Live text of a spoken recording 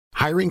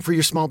Hiring for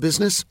your small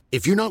business?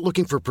 If you're not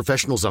looking for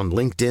professionals on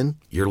LinkedIn,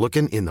 you're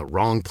looking in the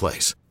wrong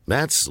place.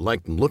 That's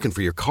like looking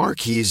for your car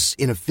keys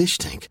in a fish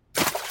tank.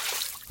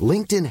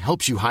 LinkedIn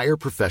helps you hire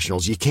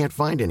professionals you can't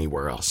find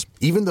anywhere else,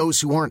 even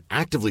those who aren't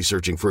actively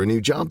searching for a new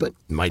job but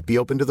might be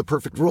open to the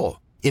perfect role.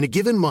 In a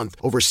given month,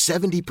 over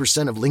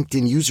 70% of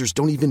LinkedIn users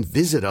don't even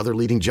visit other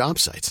leading job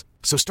sites.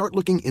 So start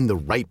looking in the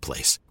right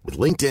place. With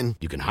LinkedIn,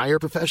 you can hire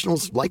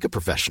professionals like a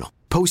professional.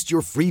 Post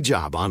your free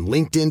job on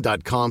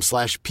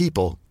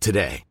linkedin.com/people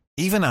today.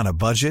 Even on a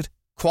budget,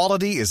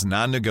 quality is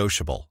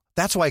non-negotiable.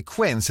 That's why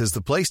Quince is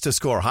the place to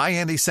score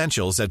high-end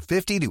essentials at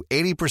 50 to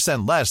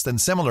 80% less than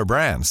similar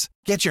brands.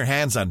 Get your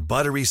hands on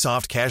buttery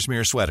soft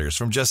cashmere sweaters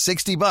from just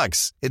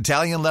 $60,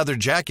 Italian leather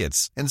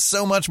jackets, and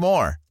so much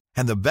more.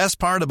 And the best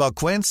part about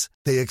Quince,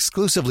 they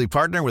exclusively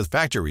partner with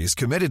factories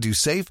committed to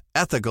safe,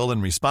 ethical,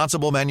 and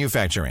responsible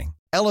manufacturing.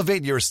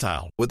 Elevate your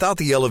style without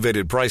the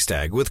elevated price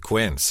tag with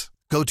Quince.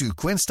 Go to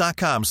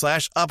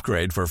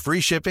quince.com/upgrade for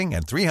free shipping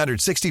and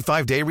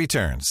 365-day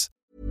returns.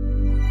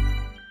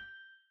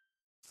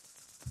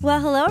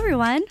 Well, hello,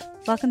 everyone.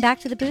 Welcome back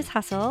to the Booze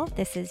Hustle.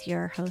 This is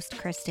your host,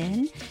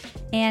 Kristen.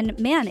 And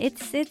man,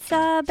 it's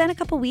been a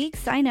couple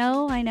weeks. I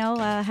know,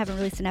 haven't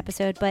released an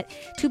episode, but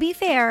to be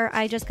fair,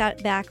 I just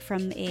got back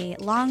from a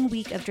long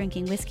week of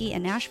drinking whiskey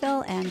in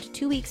Nashville and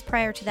 2 weeks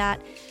prior to that,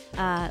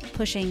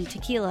 pushing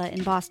tequila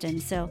in Boston.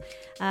 So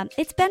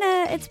it's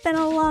been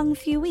a long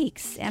few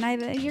weeks,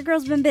 and your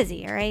girl's been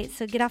busy. All right,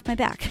 so get off my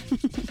back.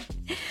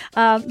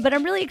 But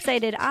I'm really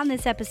excited. On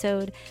this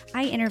episode,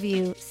 I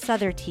interview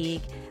Sother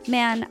Teague.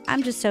 Man,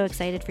 I'm just so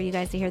excited for you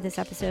guys to hear this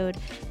episode.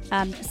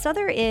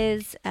 Sother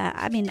is,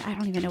 I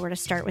don't even know where to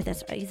start with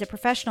this. He's a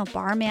professional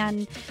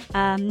barman.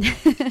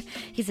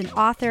 He's an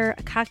author,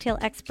 a cocktail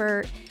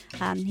expert.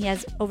 He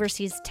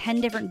oversees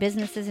 10 different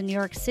businesses in New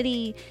York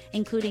City,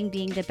 including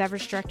being the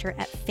beverage director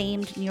at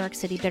famed New York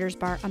City bitters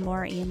bar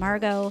Amore y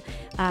Amargo.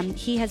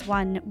 He has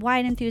won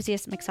Wine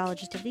Enthusiast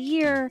Mixologist of the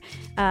Year.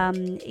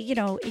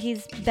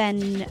 He's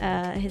been,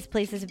 his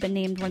places have been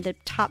named one of the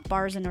top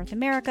bars in North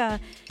America.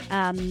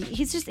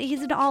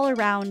 He's an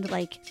all-around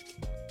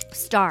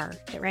star,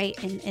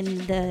 right, in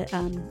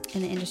the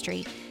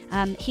industry.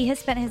 He has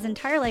spent his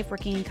entire life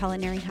working in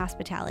culinary and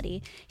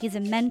hospitality. He's a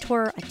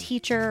mentor, a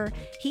teacher.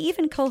 He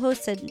even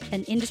co-hosts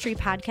an industry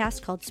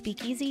podcast called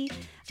Speakeasy,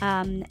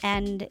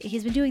 and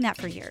he's been doing that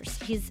for years.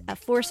 He's a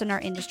force in our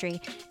industry.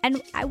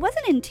 And I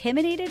wasn't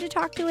intimidated to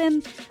talk to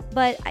him,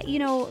 but,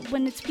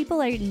 when it's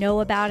people I know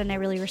about and I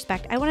really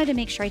respect, I wanted to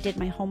make sure I did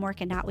my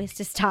homework and not waste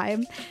his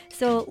time.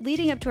 So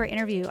leading up to our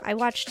interview, I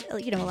watched, a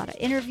lot of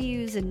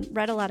interviews and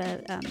read a lot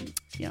of,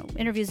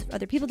 interviews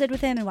other people did with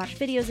him and watched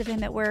videos of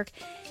him at work.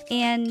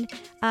 And,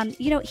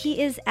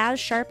 he is as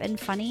sharp and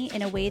funny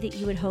in a way that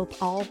you would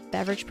hope all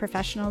beverage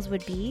professionals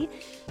would be.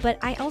 But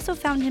I also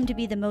found him to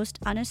be the most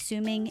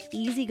unassuming,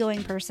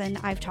 easygoing person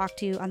I've talked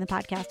to on the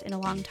podcast in a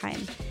long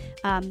time.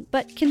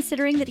 But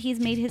considering that he's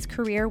made his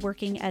career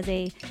working as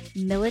a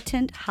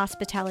militant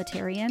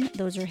hospitalitarian,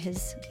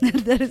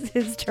 that is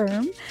his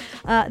term,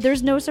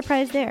 there's no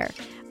surprise there.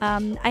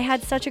 I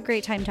had such a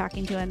great time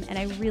talking to him, and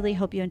I really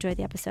hope you enjoyed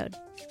the episode.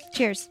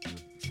 Cheers.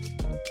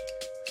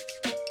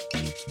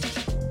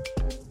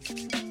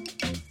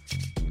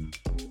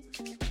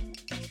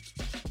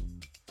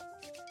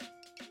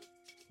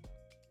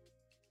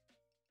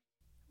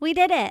 We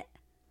did it.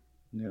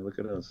 Yeah, look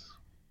at us.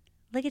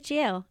 Look at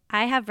you.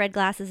 I have red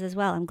glasses as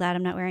well. I'm glad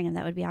I'm not wearing them.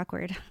 That would be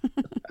awkward.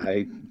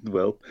 I'm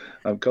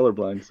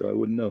colorblind, so I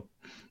wouldn't know.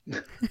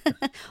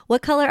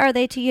 What color are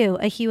they to you?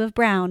 A hue of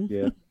brown?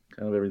 Yeah,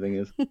 kind of everything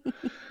is.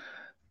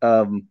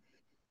 I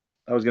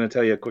was going to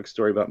tell you a quick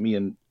story about me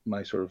and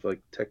my sort of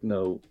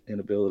techno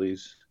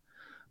inabilities.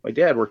 My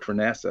dad worked for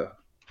NASA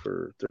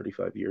for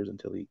 35 years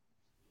until he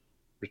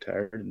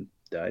retired and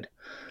died.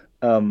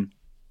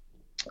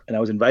 And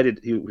I was invited,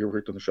 we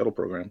worked on the shuttle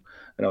program,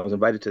 and I was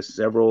invited to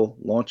several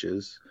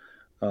launches,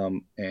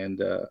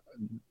 and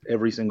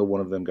every single one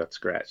of them got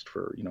scratched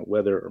for,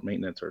 weather or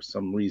maintenance or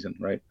some reason,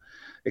 right?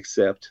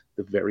 Except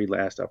the very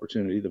last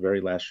opportunity, the very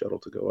last shuttle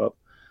to go up,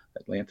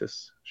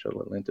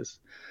 Shuttle Atlantis.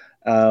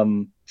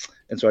 And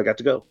so I got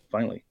to go,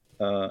 finally.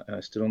 And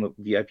I stood on the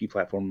VIP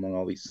platform among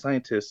all these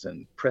scientists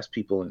and press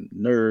people and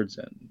nerds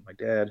and my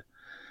dad.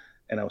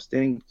 And I was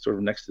standing sort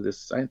of next to this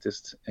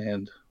scientist,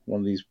 and one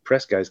of these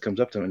press guys comes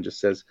up to him and just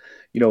says,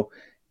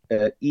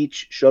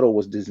 each shuttle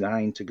was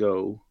designed to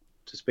go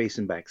to space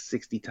and back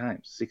 60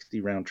 times,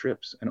 60 round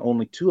trips, and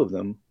only 2 of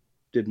them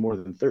did more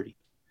than 30.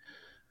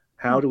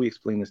 How do we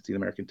explain this to the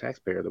American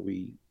taxpayer that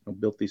we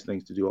built these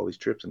things to do all these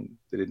trips and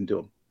they didn't do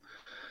them?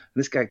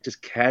 And this guy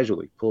just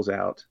casually pulls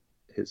out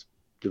his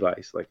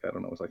device, I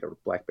don't know, it's like a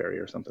BlackBerry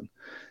or something.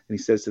 And he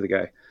says to the guy,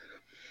 and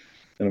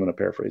I'm going to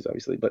paraphrase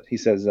obviously, but he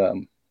says,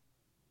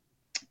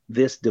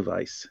 this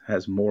device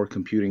has more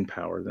computing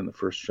power than the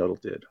first shuttle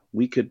did.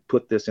 We could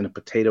put this in a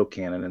potato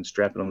cannon and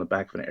strap it on the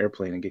back of an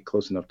airplane and get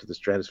close enough to the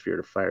stratosphere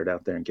to fire it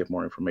out there and get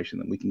more information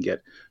than we can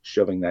get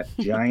shoving that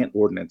giant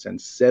ordnance and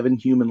 7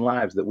 human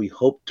lives that we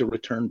hope to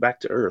return back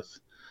to Earth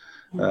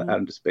out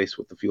into space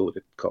with the fuel that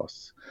it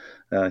costs.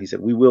 He said,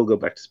 we will go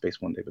back to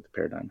space one day, but the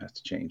paradigm has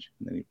to change.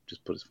 And then he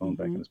just put his phone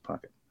back in his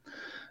pocket.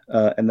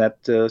 And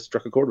that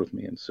struck a chord with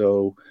me. And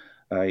so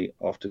I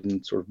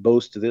often sort of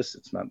boast to this.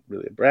 It's not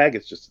really a brag.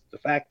 It's just the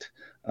fact.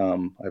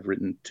 I've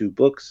written 2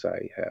 books.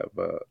 I have,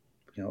 a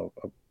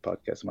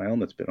podcast of my own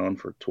that's been on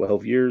for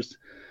 12 years.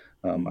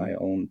 I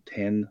own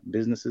 10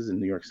 businesses in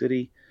New York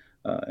City.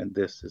 And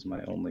this is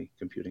my only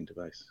computing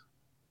device.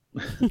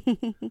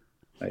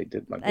 I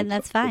did my books, and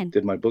that's fine. I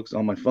did my books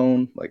on my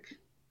phone. Like,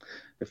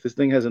 if this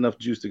thing has enough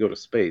juice to go to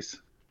space,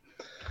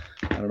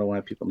 I don't know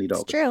why people need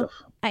all this stuff.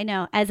 I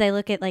know. As I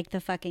look at like the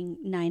fucking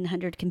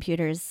 900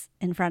 computers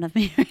in front of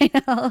me right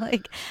now,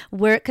 like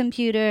work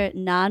computer,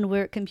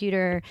 non-work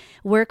computer,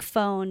 work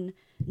phone,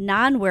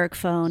 non-work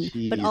phone,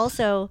 but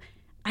also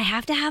I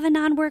have to have a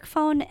non-work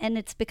phone, and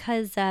it's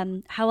because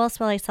how else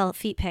will I sell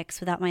feet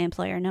pics without my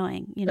employer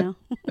knowing? You know.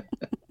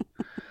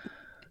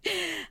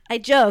 I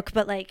joke,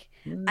 but like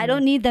I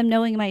don't need them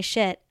knowing my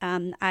shit.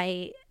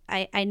 I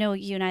know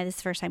you and I, this is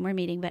the first time we're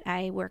meeting, but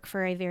I work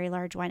for a very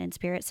large wine and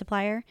spirit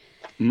supplier.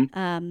 And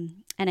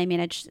I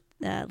manage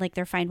like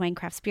their fine wine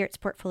craft spirits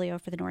portfolio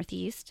for the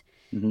Northeast.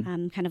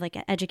 Kind of like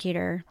an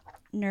educator,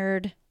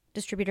 nerd,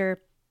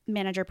 distributor,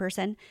 manager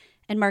person,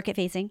 and market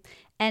facing.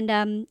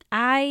 And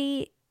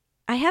I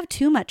have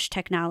too much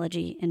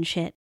technology and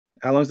shit.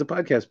 How long has the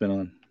podcast been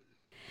on?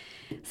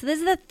 So this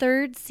is the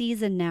 3rd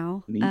season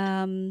now.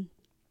 Neat.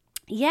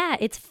 Yeah,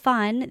 it's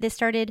fun. This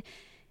started,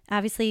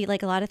 obviously,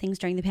 like a lot of things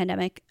during the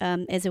pandemic,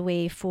 as a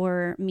way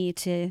for me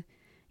to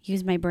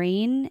use my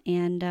brain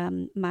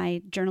and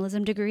my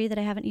journalism degree that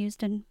I haven't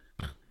used in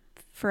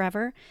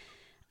forever.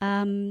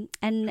 And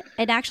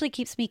it actually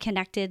keeps me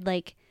connected,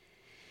 like,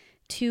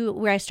 to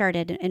where I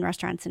started in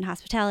restaurants and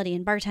hospitality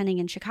and bartending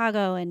in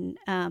Chicago.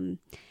 And,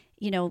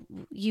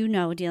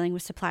 dealing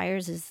with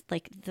suppliers is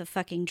like the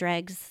fucking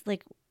dregs.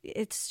 Like,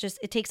 it's just,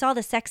 it takes all the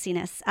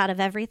sexiness out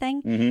of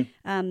everything.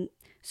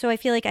 So I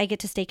feel like I get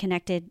to stay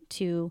connected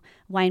to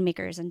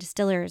winemakers and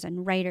distillers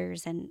and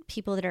writers and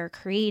people that are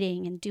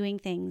creating and doing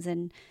things.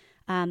 And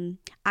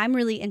I'm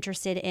really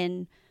interested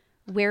in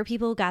where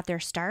people got their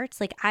starts.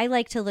 Like, I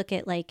like to look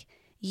at like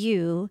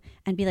you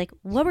and be like,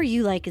 what were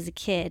you like as a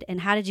kid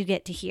and how did you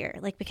get to here?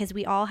 Like, because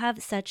we all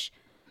have such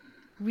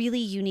really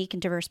unique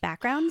and diverse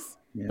backgrounds,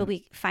 but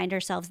we find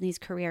ourselves in these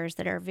careers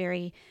that are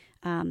very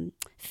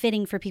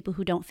fitting for people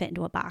who don't fit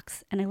into a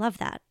box. And I love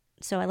that.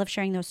 So I love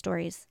sharing those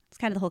stories. It's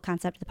kind of the whole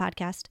concept of the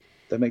podcast.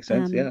 That makes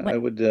sense. I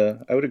would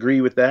agree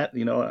with that.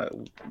 You know, I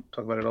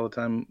talk about it all the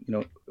time, you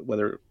know,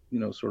 whether, you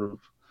know, sort of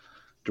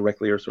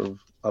directly or sort of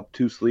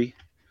obtusely,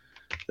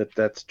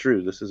 that's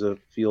true. This is a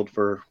field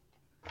for,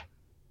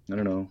 I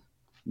don't know,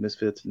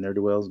 misfits,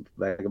 ne'er-do-wells,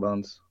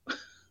 vagabonds.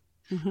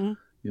 You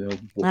know,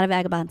 a lot of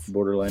vagabonds.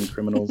 Borderline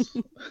criminals.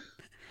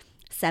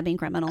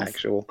 Semi-criminals.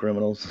 Actual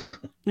criminals.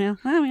 Yeah,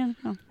 I mean,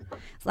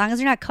 as long as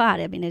you're not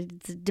caught. I mean,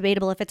 it's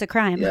debatable if it's a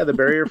crime. Yeah, the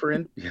barrier for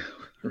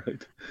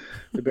right.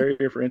 The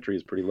barrier for entry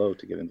is pretty low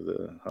to get into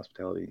the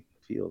hospitality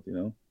field, you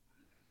know.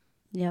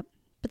 Yep,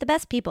 but the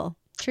best people,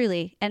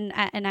 truly, and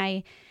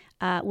I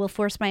will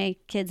force my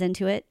kids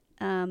into it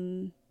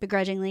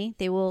begrudgingly.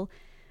 They will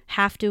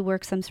have to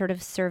work some sort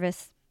of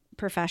service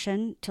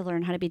profession to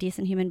learn how to be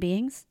decent human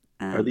beings.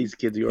 Are these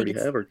kids you already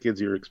have, or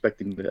kids you're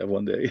expecting to have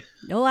one day?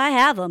 No, I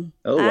have them.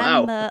 Oh,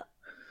 wow.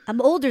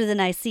 I'm older than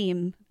I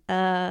seem.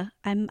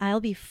 I'll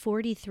be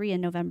 43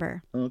 in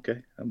November.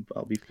 Okay,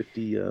 I'll be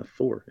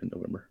 54 in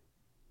November.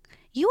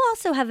 You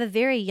also have a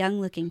very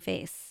young-looking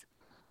face.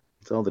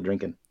 It's all the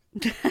drinking.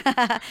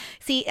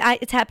 See,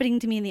 it's happening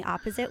to me in the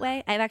opposite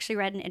way. I've actually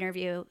read an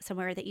interview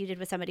somewhere that you did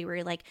with somebody where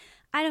you're like,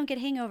 I don't get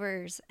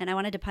hangovers, and I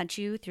wanted to punch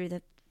you through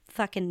the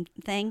fucking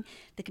thing,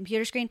 the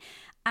computer screen.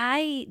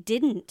 I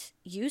didn't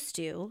used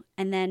to,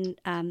 and then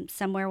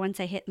somewhere once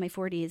I hit my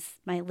 40s,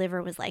 my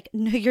liver was like,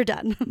 no, you're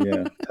done.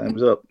 Yeah,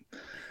 time's up.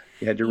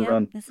 You had your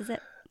run. This is it.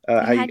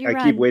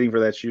 I keep waiting for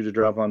that shoe to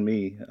drop on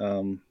me,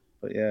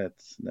 but yeah,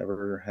 it's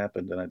never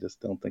happened, and I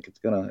just don't think it's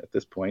gonna at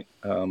this point.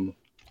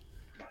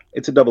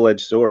 It's a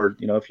double-edged sword.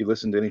 You know, if you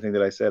listen to anything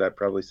that I said, I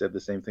probably said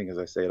the same thing as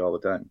I say it all the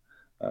time.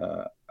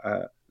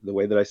 The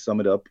way that I sum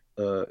it up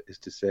is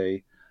to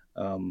say,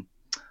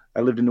 I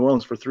lived in New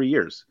Orleans for 3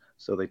 years,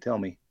 so they tell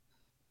me.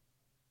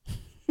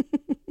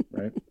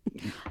 Right?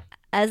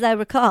 As I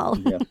recall,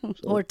 yeah,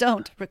 or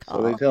don't recall.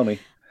 So they tell me.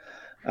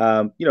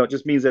 You know, it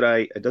just means that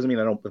it doesn't mean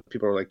I don't,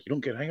 people are like, you don't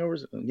get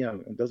hangovers? Yeah,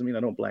 it doesn't mean I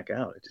don't black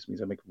out. It just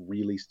means I make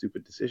really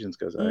stupid decisions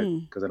because I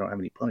don't have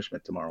any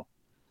punishment tomorrow.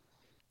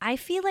 I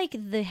feel like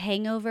the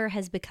hangover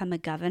has become a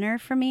governor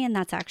for me, and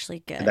that's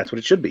actually good. And that's what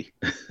it should be,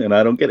 and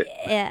I don't get it.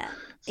 Yeah.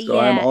 So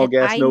I'm all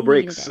gas, no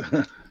brakes.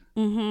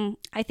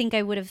 I think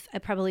I would have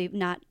probably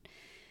not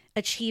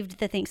achieved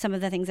some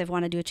of the things I've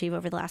wanted to achieve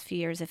over the last few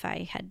years if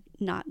I had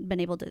not been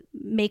able to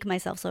make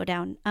myself slow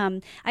down.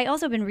 I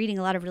also been reading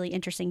a lot of really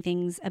interesting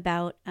things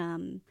about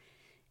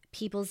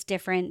people's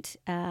different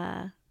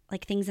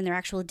like things in their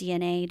actual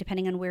DNA,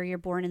 depending on where you're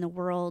born in the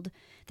world,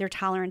 their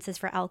tolerances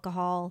for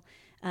alcohol,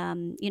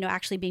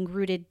 actually being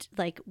rooted,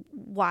 like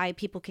why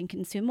people can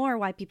consume more,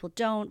 why people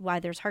don't, why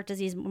there's heart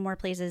disease in more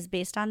places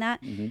based on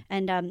that. Mm-hmm.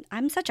 And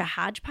I'm such a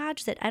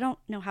hodgepodge that I don't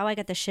know how I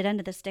got the shit end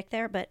of the stick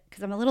there, but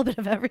because I'm a little bit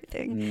of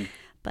everything. Mm.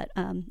 But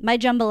my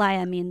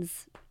jambalaya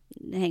means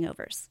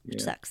hangovers,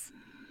 which sucks.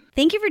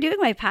 Thank you for doing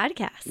my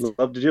podcast.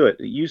 Love to do it.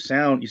 You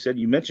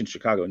mentioned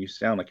Chicago and you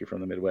sound like you're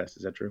from the Midwest.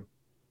 Is that true?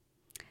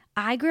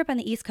 I grew up on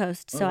the East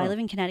Coast, so wow. I live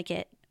in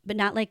Connecticut, but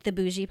not like the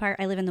bougie part.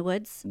 I live in the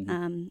woods,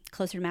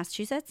 closer to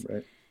Massachusetts.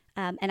 Right.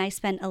 And I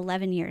spent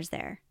 11 years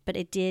there, but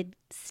it did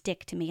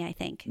stick to me, I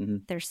think. Mm-hmm.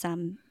 There's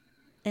some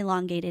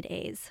elongated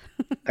A's.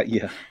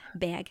 Yeah.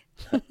 Bag.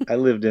 I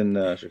lived in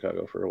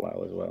Chicago for a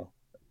while as well.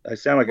 I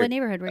sound like What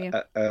neighborhood were you?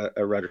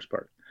 Rogers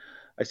Park.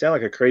 I sound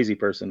like a crazy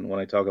person when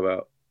I talk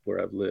about where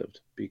I've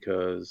lived,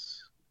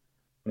 because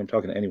when I'm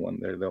talking to anyone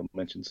there, they'll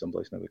mention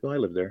someplace and I'm like, oh, I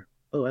live there.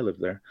 Oh, I lived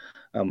there.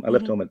 I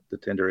left home at the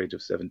tender age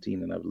of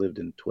 17 and I've lived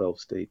in 12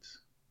 states.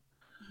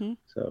 Mm-hmm.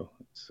 So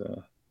it's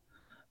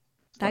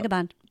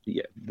vagabond.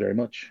 Yeah, very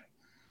much.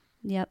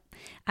 Yep.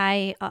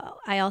 I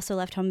also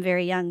left home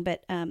very young,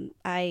 but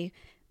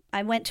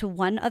I went to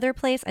one other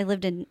place. I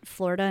lived in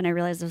Florida, and I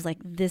realized I was like,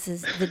 this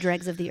is the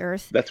dregs of the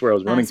earth. That's where I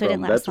was running so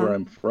from. That's where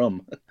I'm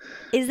from.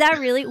 Is that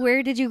really?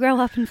 Where did you grow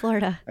up in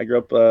Florida? I grew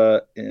up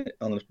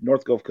on the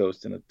North Gulf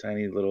Coast in a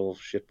tiny little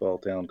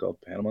shitball town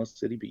called Panama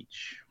City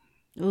Beach.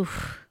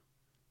 Oof.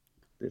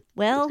 It's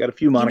got a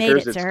few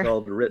monikers. It's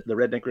called the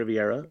Redneck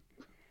Riviera.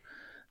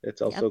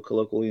 It's also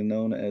colloquially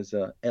known as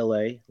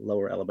L.A.,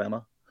 Lower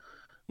Alabama.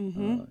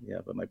 Mm-hmm.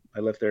 But I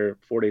left there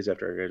 4 days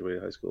after I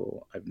graduated high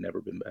school. I've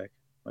never been back.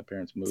 My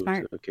parents moved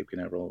to Cape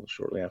Canaveral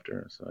shortly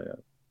after, so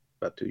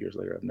about 2 years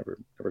later, I've never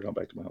gone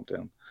back to my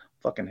hometown.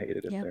 Fucking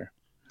hated it there.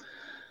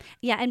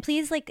 Yeah, and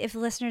please, like, if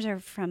listeners are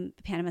from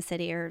Panama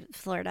City or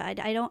Florida,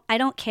 I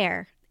don't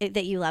care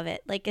that you love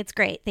it. Like, it's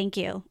great. Thank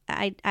you.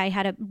 I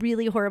had a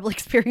really horrible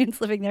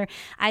experience living there.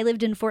 I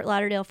lived in Fort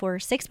Lauderdale for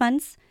 6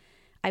 months.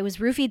 I was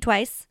roofied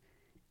twice.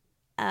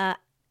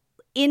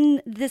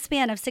 In the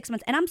span of 6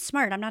 months, and I'm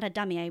smart. I'm not a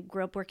dummy. I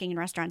grew up working in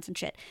restaurants and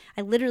shit.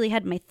 I literally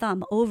had my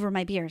thumb over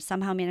my beer.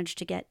 Somehow managed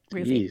to get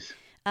roofied.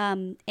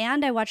 And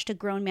I watched a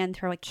grown man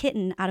throw a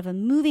kitten out of a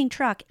moving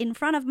truck in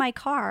front of my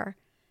car.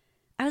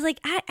 I was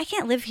like, I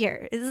can't live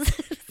here. It's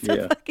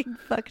so fucking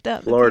fucked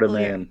up. Florida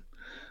man.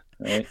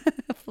 Right?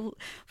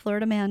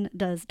 Florida man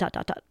does ...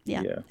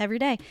 Yeah, every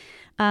day.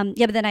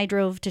 But then I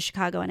drove to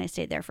Chicago and I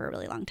stayed there for a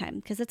really long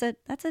time because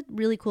that's a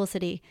really cool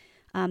city.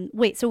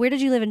 Wait, so where did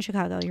you live in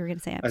Chicago? You were going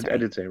to say, I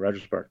did say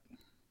Rogers Park.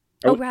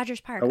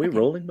 Rogers Park. Are we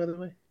rolling, by the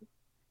way?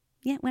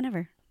 Yeah,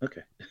 whenever.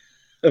 Okay.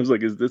 I was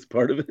like, is this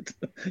part of it?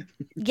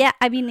 Yeah,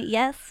 I mean,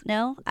 yes,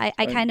 no. I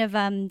kind of,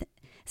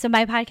 so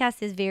my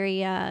podcast is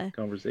very...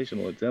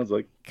 conversational, it sounds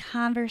like.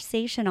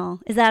 Conversational.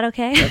 Is that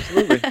okay?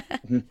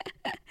 Absolutely.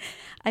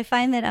 I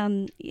find that,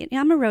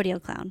 I'm a rodeo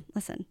clown.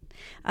 Listen,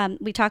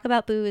 we talk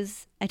about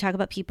booze. I talk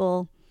about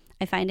people.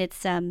 I find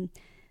it's...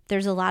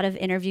 There's a lot of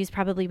interviews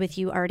probably with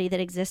you already that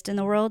exist in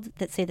the world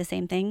that say the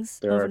same things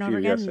over and over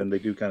again. Yes, and they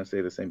do kind of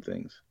say the same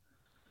things.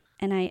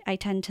 And I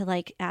tend to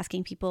like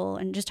asking people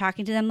and just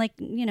talking to them like,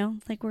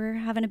 like we're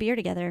having a beer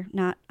together,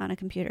 not on a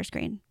computer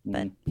screen,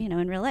 but,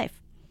 in real life.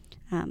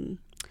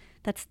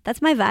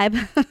 That's my vibe.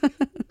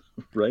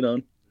 Right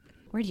on.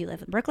 Where do you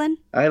live? In Brooklyn?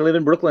 I live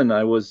in Brooklyn.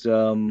 I was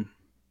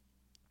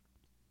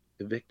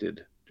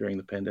evicted during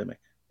the pandemic.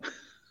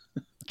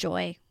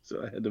 Joy.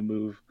 So I had to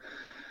move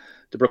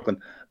to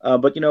Brooklyn.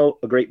 But,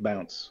 a great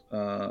bounce.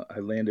 I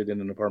landed in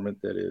an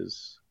apartment that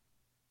is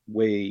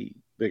way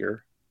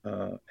bigger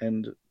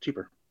and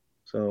cheaper.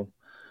 So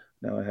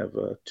now I have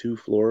a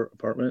 2-floor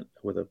apartment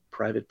with a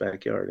private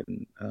backyard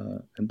and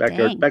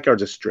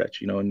backyard's a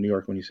stretch. In New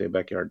York, when you say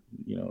backyard,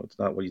 it's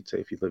not what you'd say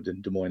if you lived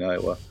in Des Moines,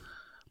 Iowa.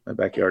 My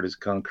backyard is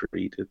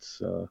concrete. It's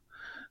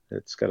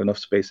got enough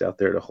space out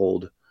there to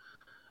hold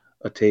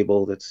a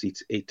table that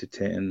seats 8 to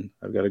 10.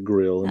 I've got a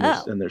grill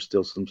and there's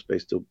still some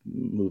space to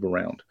move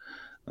around.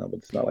 But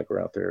it's not like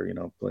we're out there,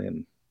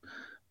 playing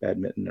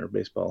badminton or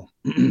baseball.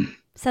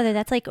 So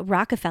that's like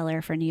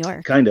Rockefeller for New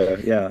York. Kind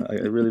of, yeah. I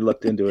really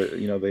looked into it.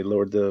 They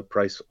lowered the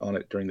price on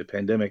it during the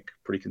pandemic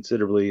pretty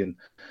considerably. And,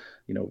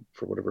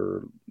 for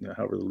whatever,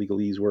 however the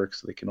legalese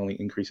works, they can only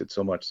increase it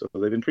so much. So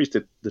they've increased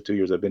it the 2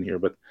 years I've been here,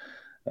 but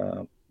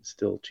it's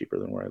still cheaper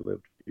than where I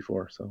lived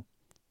before. So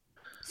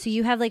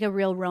you have like a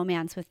real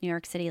romance with New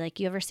York City. Like,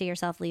 you ever see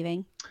yourself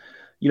leaving?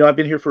 I've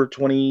been here for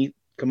coming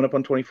up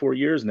on 24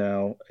 years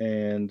now.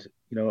 And,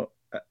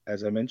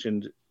 as I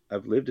mentioned,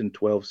 I've lived in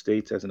 12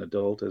 states as an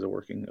adult, as a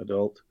working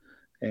adult.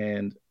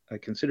 And I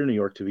consider New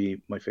York to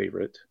be my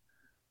favorite.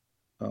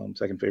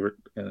 Second favorite,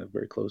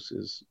 very close,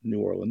 is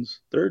New Orleans.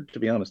 Third, to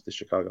be honest, is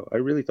Chicago. I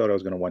really thought I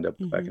was going to wind up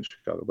back in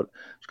Chicago, but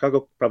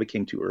Chicago probably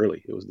came too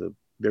early. It was the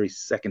very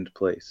second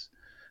place,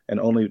 and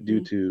only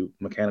due to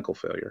mechanical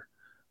failure.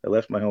 I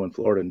left my home in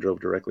Florida and drove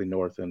directly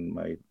north in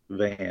my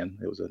van.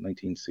 It was a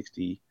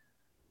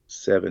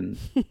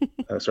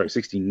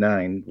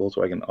 1969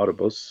 Volkswagen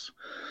Autobus.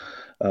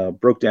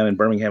 broke down in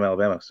Birmingham,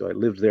 Alabama. So I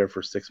lived there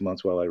for 6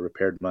 months while I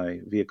repaired my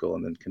vehicle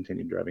and then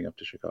continued driving up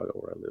to Chicago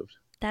where I lived.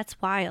 That's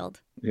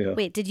wild. Yeah.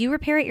 Wait, did you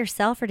repair it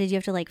yourself or did you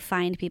have to like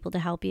find people to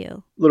help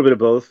you? A little bit of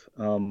both.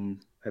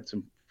 Had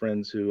some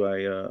friends who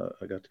I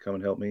got to come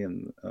and help me,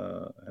 and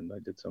I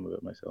did some of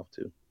it myself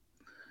too.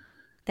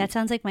 That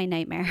sounds like my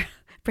nightmare.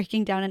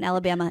 Breaking down in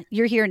Alabama.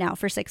 You're here now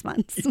for 6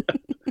 months.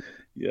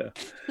 Yeah.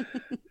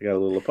 I got a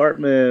little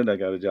apartment. I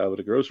got a job at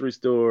a grocery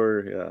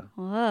store. Yeah.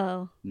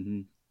 Whoa.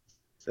 Mm-hmm.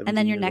 And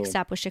then your next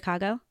stop was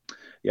Chicago?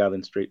 Yeah,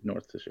 then straight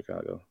north to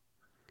Chicago.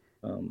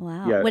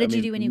 Wow. Yeah, What did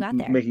you do when you got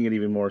there? Making it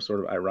even more sort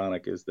of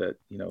ironic is that,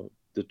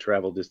 the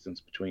travel distance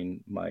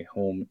between my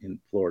home in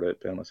Florida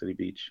at Panama City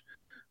Beach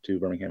to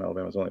Birmingham,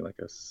 Alabama is only like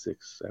a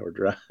 6-hour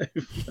drive.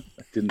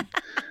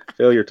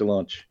 Failure to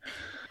launch.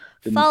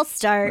 False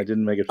start. I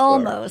didn't make it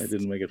Almost. far. I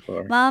didn't make it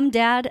far. Mom,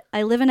 Dad,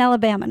 I live in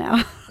Alabama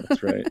now.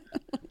 That's right.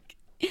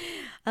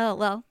 Oh,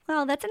 well,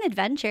 that's an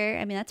adventure.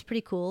 I mean, that's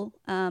pretty cool.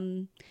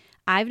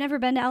 I've never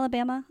been to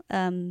Alabama.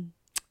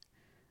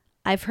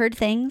 I've heard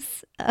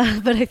things,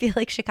 but I feel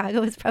like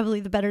Chicago is probably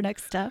the better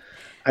next step.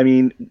 I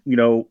mean,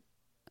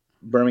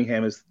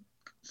 Birmingham is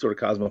sort of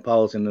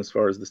cosmopolitan as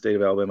far as the state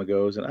of Alabama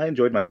goes. And I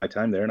enjoyed my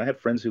time there. And I have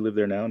friends who live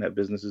there now and have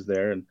businesses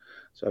there. And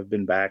so I've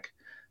been back.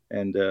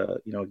 And,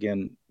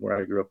 again, where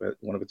I grew up at,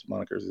 one of its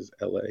monikers is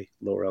LA,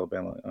 Lower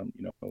Alabama.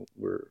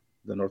 Where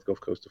the North Gulf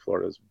Coast of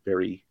Florida is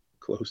very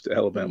close to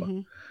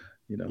Alabama,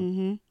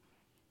 Mm-hmm.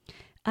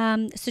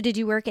 So did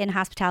you work in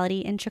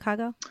hospitality in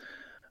Chicago?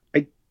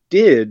 I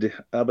did,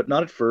 but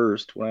not at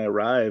first. When I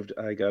arrived,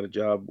 I got a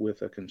job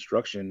with a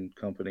construction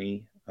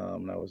company.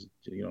 And I was,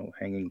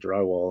 hanging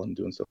drywall and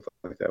doing stuff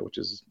like that, which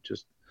is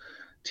just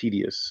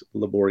tedious,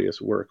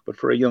 laborious work. But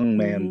for a young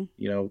man,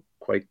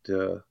 quite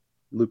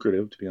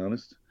lucrative, to be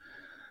honest.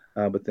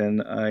 But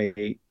then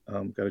I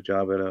got a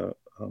job at a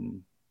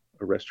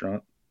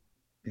restaurant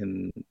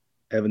in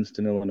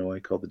Evanston, Illinois,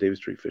 called the Davis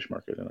Street Fish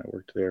Market, and I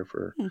worked there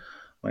for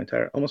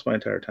almost my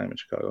entire time in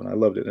Chicago, and I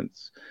loved it. And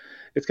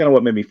it's kind of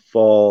what made me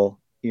fall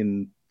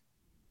in,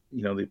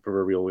 the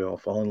proverbial we all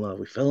fall in love.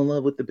 We fell in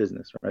love with the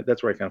business, right?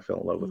 That's where I kind of fell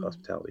in love with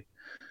hospitality.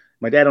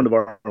 My dad owned a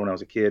bar when I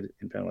was a kid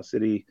in Panama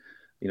City.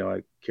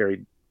 I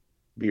carried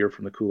beer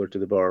from the cooler to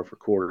the bar for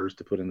quarters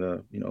to put in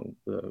the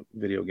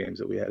video games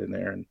that we had in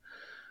there,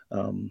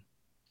 and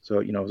so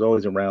I was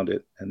always around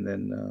it. And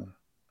then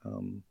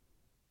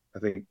I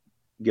think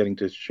getting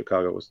to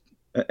Chicago was,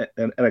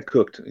 and I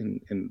cooked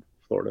in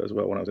Florida as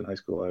well. When I was in high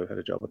school, I had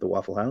a job at the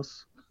Waffle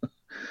House.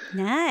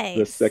 Nice.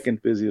 The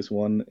second busiest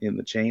one in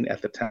the chain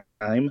at the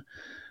time.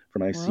 For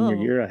my senior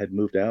year, I had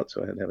moved out,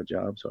 so I had to have a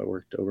job. So I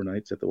worked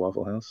overnights at the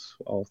Waffle House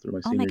all through my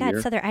senior year. Oh my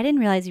God, Sother, I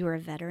didn't realize you were a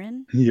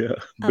veteran. Yeah,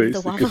 of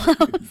the Waffle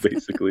House.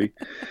 Basically.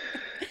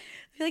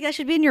 I feel like that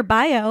should be in your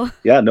bio.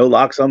 Yeah, no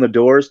locks on the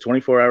doors,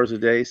 24 hours a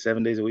day,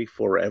 7 days a week,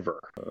 forever.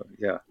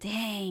 Yeah.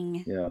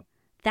 Dang. Yeah.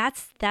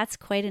 That's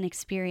quite an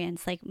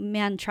experience. Like,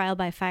 man, trial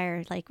by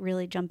fire, like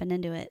really jumping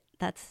into it.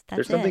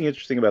 There's something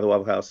interesting about the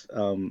Waffle House,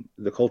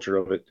 the culture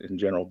of it in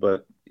general.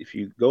 But if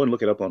you go and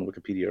look it up on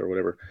Wikipedia or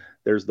whatever,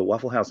 there's the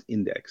Waffle House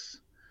Index,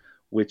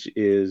 which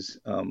is,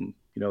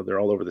 they're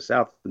all over the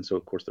South. And so,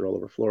 of course, they're all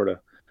over Florida.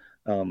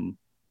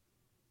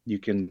 You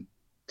can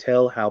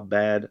tell how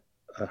bad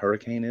a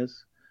hurricane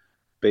is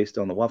based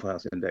on the Waffle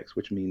House Index,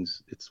 which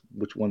means it's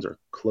which ones are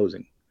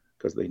closing,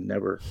 because they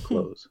never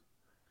close.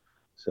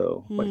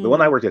 So like the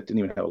one I worked at didn't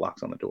even have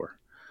locks on the door.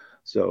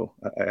 So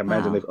I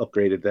imagine they've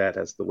upgraded that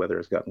as the weather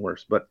has gotten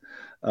worse. But,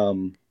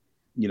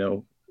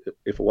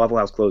 if a Waffle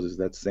House closes,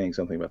 that's saying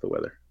something about the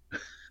weather.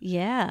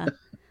 Yeah.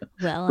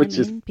 Well,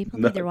 people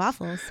nuts, need their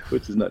waffles.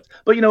 Which is nuts.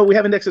 But, we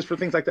have indexes for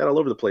things like that all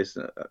over the place.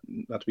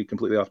 Not to be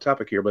completely off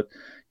topic here, but,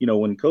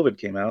 when COVID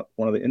came out,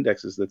 one of the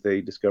indexes that they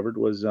discovered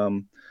was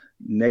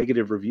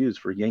negative reviews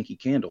for Yankee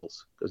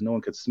candles, because no one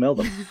could smell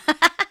them.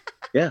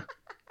 Yeah.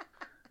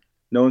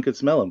 No one could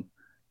smell them.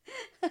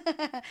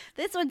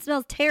 This one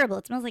smells terrible.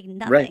 It smells like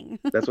nothing. Right.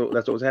 That's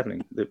what was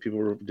happening. That people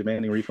were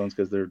demanding refunds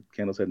because their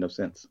candles had no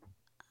scents.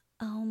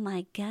 Oh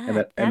my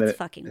God. That's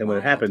fucking wild. And when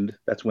it happened,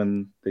 that's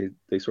when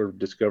they sort of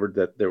discovered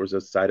that there was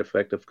a side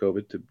effect of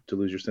COVID to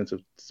lose your sense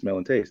of smell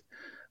and taste.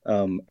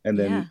 And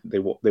then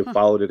they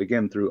followed it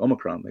again through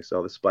Omicron. They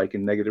saw the spike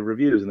in negative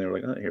reviews, and they were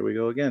like, oh, here we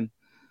go again.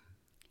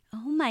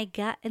 Oh my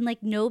God. And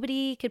like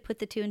nobody could put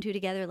the two and two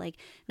together. Like,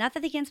 not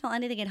that they can't smell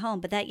anything at home,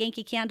 but that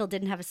Yankee candle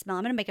didn't have a smell.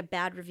 I'm going to make a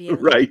bad review.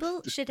 Right.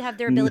 People should have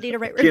their ability to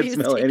write reviews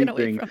smell taken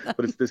anything, away from them.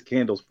 But it's this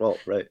candle's fault,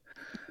 right?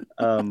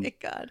 Oh my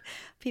God.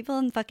 People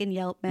in fucking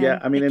Yelp, man. Yeah,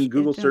 I mean, in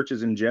Google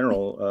searches in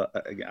general,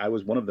 I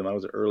was one of them. I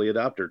was an early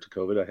adopter to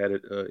COVID. I had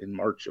it in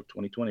March of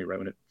 2020, right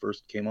when it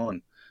first came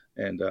on.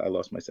 And I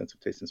lost my sense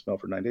of taste and smell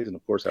for 9 days. And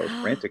of course, I was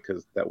frantic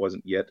because that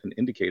wasn't yet an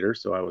indicator.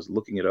 So I was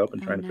looking it up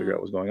and trying to figure out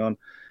what was going on.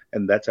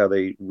 And that's how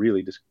they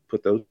really just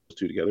put those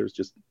two together. It's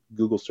just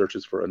Google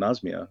searches for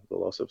anosmia, the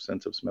loss of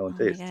sense of smell and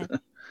taste.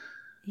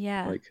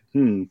 Yeah. Like,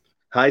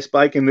 high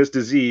spike in this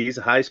disease,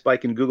 high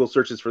spike in Google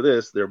searches for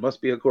this. There must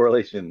be a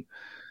correlation.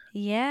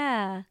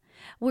 Yeah.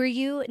 Were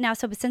you now?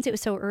 So since it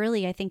was so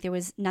early, I think there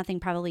was nothing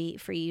probably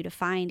for you to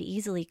find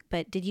easily.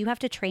 But did you have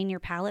to train your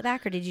palate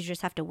back, or did you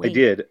just have to I wait?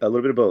 did a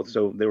little bit of both.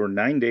 So there were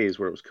 9 days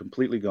where it was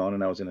completely gone,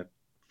 and I was in a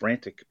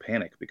frantic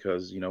panic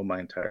because my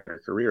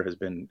entire career has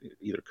been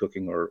either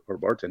cooking or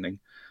bartending,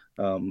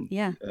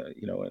 Yeah.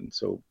 and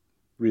so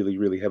really,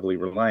 really heavily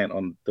reliant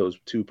on those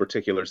two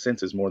particular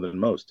senses more than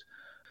most.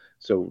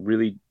 So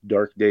really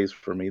dark days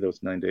for me,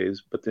 those 9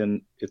 days. But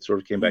then it sort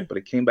of came Hmm. back, but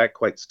it came back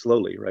quite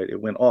slowly, right?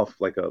 It went off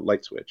like a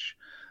light switch,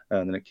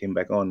 and then it came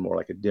back on more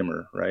like a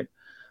dimmer, right?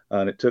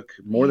 And it took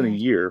more than a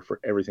Weird. year for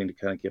everything to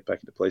kind of get back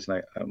into place.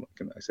 And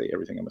I say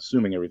everything, I'm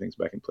assuming everything's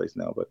back in place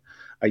now. But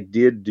I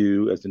did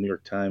do, as the New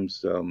York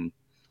Times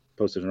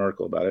posted an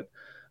article about it,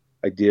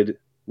 I did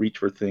reach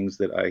for things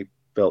that I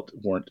felt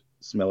weren't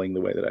smelling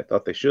the way that I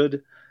thought they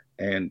should,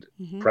 and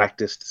Hmm.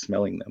 practiced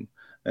smelling them.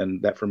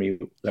 And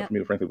Yep.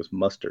 frankly, was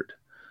mustard.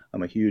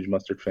 I'm a huge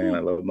mustard fan. Hmm. I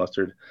love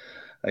mustard.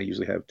 I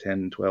usually have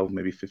 10, 12,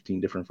 maybe 15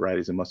 different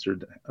varieties of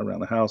mustard around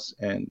the house,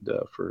 and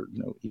for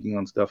eating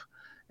on stuff.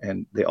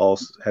 And they all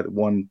had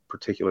one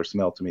particular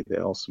smell to me. They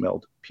all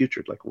smelled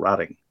putrid, like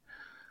rotting.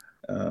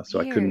 So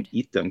I couldn't Weird.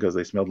 eat them because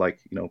they smelled like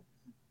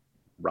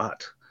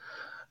rot.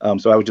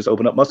 So I would just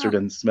open up Huh. mustard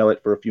and smell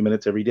it for a few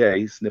minutes every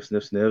day. Sniff,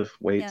 sniff, sniff.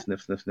 Wait, Yeah.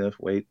 sniff, sniff, sniff.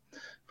 Wait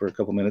for a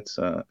couple minutes,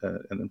 and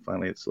then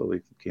finally it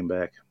slowly came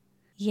back.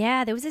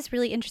 Yeah, there was this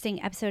really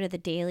interesting episode of The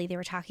Daily. They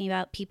were talking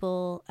about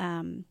people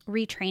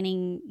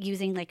retraining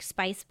using like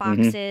spice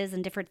Hmm. boxes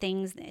and different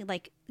things,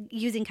 like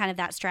using kind of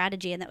that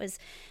strategy. And that was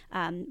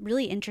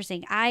really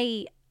interesting.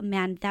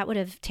 Man, that would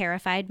have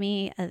terrified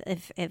me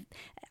if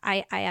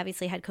I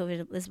obviously had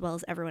COVID as well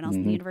as everyone else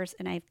in the Hmm. universe,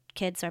 and I have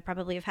kids, so I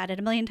probably have had it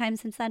a million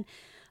times since then.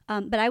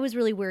 But I was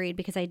really worried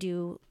because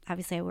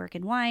obviously I work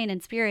in wine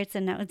and spirits,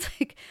 and it's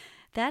like,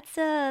 that's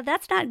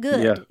not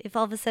Yeah. good if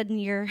all of a sudden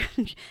you're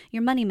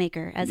your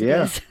moneymaker as it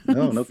Yeah, is.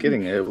 no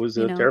kidding. It was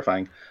you know,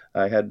 terrifying.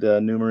 I had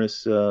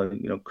numerous,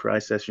 cry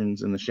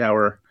sessions in the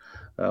shower,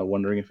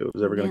 wondering if it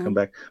was oh ever going to come man,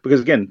 back.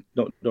 Because again,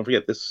 don't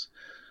forget this.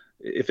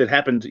 If it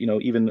happened,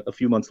 even a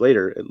few months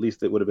later, at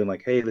least it would have been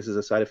like, hey, this is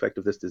a side effect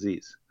of this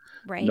disease.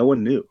 right? No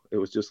one knew. It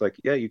was just like,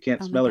 yeah, you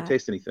can't Oh my smell or god.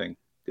 taste anything.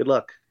 Good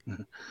luck.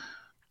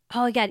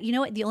 Oh my god. You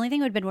know what? The only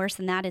thing that would have been worse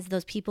than that is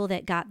those people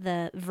that got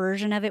the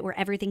version of it where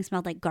everything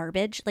smelled like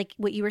garbage. Like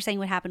what you were saying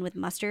would happen with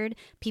mustard.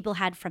 People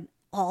had from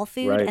all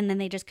food Right. and then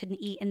they just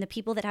couldn't eat. And the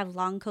people that have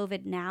long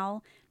COVID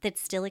now that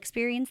still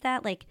experience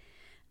that, like,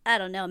 I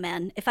don't know,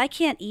 man. If I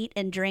can't eat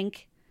and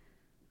drink,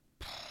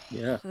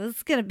 Yeah. this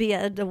is going to be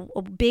a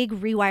big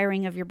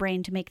rewiring of your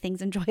brain to make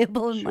things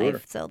enjoyable in Sure.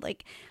 life. So,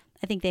 like,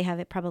 I think they have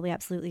it probably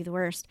absolutely the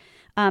worst.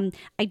 I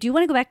do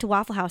want to go back to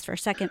Waffle House for a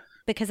second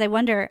because I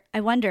wonder,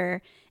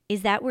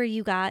 is that where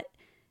you got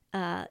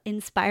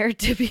inspired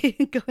to be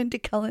go into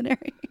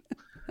culinary?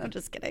 I'm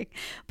just kidding,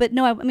 but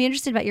no, I'm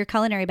interested about your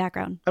culinary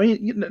background. I mean,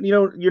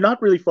 you're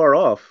not really far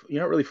off.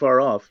 You're not really far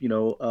off.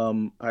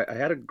 I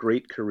had a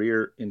great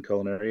career in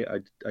culinary.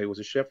 I was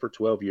a chef for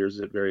 12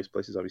 years at various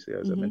places. Obviously,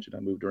 as I Hmm. mentioned, I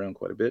moved around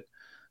quite a bit,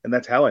 and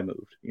that's how I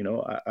moved.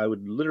 I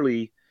would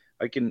literally,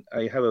 I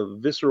have a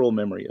visceral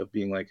memory of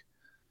being like,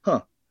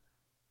 huh,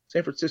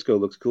 San Francisco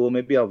looks cool.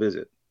 Maybe I'll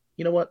visit.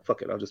 You know what?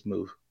 Fuck it. I'll just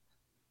move.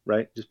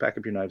 Right? Just pack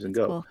up your knives and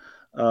That's go. cool.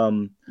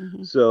 Um,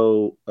 Hmm.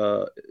 so,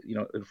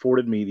 it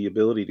afforded me the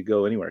ability to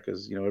go anywhere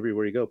because,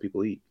 everywhere you go,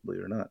 people eat, believe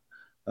it or not.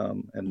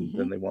 And Hmm.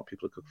 then they want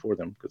people to cook for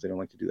them because they don't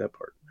like to do that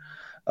part.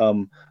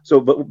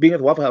 But being at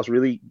the Waffle House,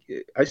 really,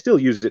 I still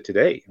use it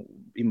today,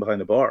 even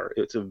behind the bar.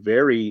 It's a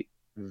very,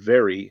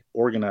 very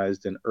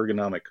organized and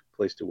ergonomic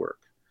place to work.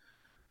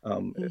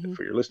 Hmm.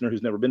 For your listener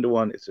who's never been to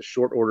one, it's a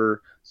short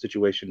order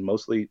situation,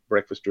 mostly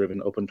breakfast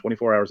driven, open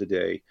 24 hours a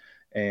day.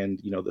 And,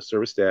 the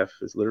service staff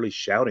is literally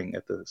shouting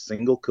at the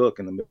single cook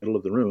in the middle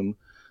of the room,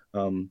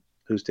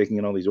 who's taking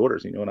in all these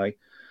orders, and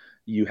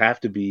you have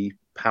to be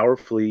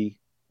powerfully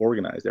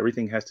organized.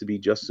 Everything has to be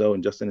just so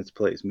and just in its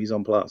place, mise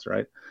en place,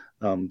 right?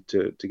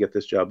 To get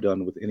this job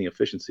done with any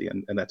efficiency.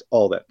 And that's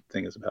all that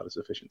thing is about, is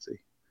efficiency,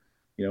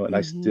 and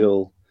Hmm.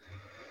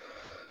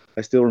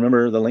 I still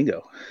remember the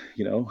lingo.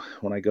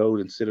 When I go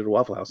and sit at a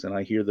Waffle House and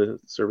I hear the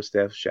service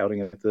staff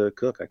shouting at the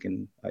cook, I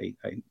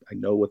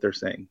know what they're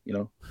saying.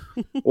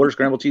 Order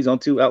scrambled cheese on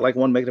two, out like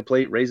one, make it a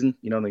plate, raisin.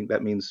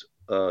 That means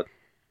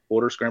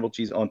order scrambled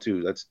cheese on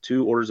two. That's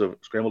 2 orders of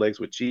scrambled eggs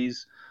with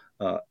cheese,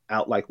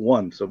 out like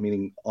one. So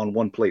meaning on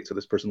one plate. So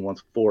this person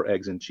wants 4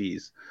 eggs and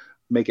cheese.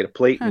 Make it a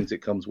plate Huh. means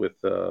it comes with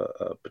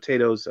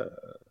potatoes,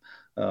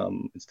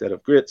 instead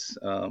of grits.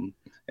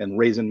 And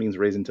raisin means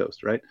raisin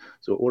toast, right?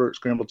 So order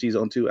scrambled cheese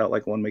on two, out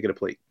like one, make it a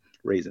plate.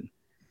 Raisin.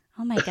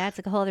 Oh my god, it's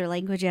like a whole other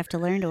language you have to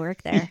learn to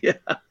work there. Yeah.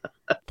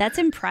 That's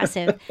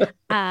impressive.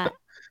 Uh,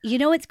 you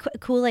know what's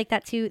cool like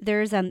that too?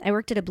 I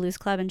worked at a blues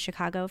club in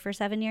Chicago for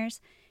 7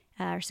 years,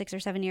 or 6 or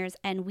 7 years,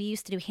 and we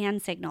used to do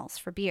hand signals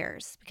for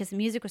beers because the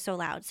music was so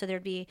loud. So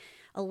there'd be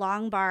a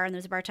long bar, and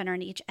there's a bartender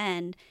on each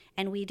end,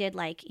 and we did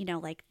like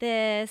like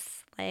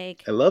this,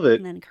 like, I love and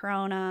it. then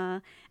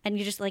Corona, and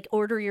you just like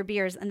order your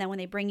beers, and then when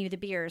they bring you the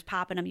beers,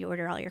 popping them, you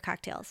order all your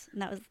cocktails,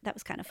 and that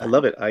was kind of I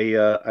love fun. it.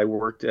 I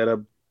worked at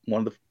a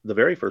one of the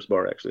very first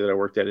bar actually that I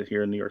worked at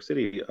here in New York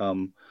City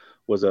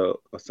was a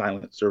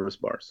silent service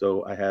bar.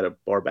 So I had a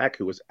bar back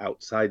who was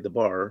outside the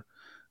bar,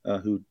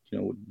 who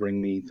would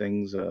bring me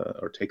things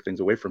or take things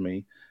away from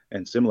me.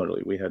 And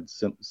similarly, we had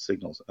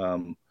signals.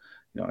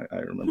 I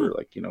remember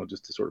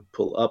just to sort of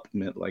pull up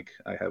meant like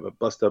I have a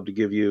bus stub to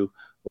give you,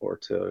 or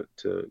to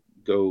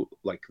go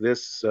like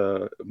this.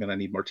 I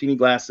need martini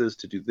glasses.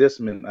 To do this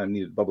meant I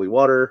needed bubbly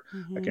water.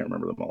 I can't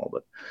remember them all,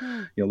 but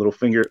little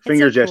finger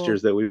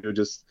gestures that we would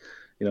just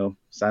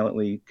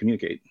silently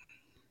communicate.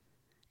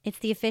 It's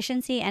the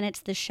efficiency and it's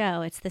the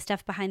show. It's the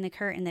stuff behind the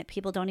curtain that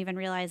people don't even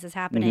realize is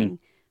happening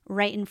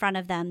right in front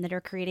of them that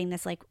are creating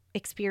this like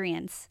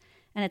experience.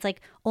 And it's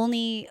like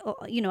only,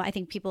 I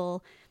think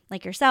people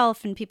like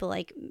yourself and people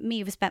like me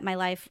who've spent my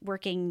life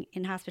working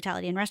in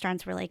hospitality and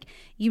restaurants where like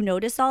you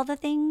notice all the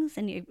things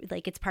and you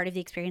like it's part of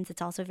the experience.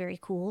 It's also very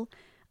cool.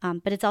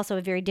 But it's also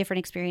a very different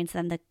experience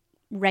than the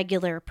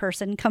regular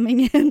person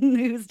coming in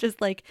who's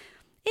just like,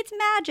 it's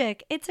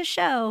magic. It's a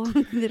show.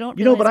 They don't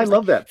realize but I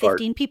love that part.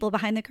 15 people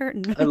behind the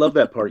curtain. I love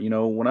that part.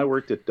 When I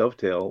worked at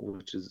Dovetail,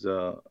 which is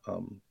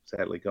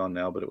sadly gone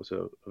now, but it was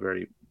a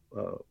very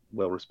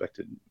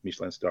well-respected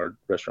Michelin-starred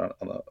restaurant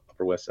on the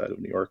Upper West Side of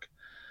New York,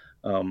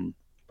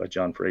 by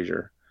John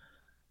Fraser.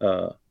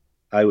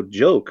 I would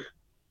joke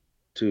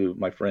to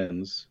my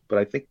friends, but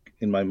I think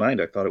in my mind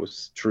I thought it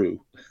was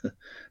true, that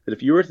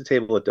if you were at the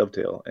table at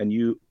Dovetail and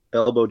you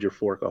elbowed your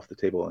fork off the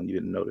table and you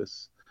didn't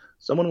notice,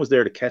 someone was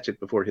there to catch it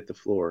before it hit the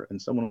floor,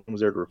 and someone was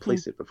there to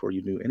replace it before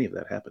you knew any of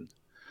that happened.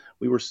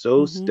 We were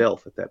so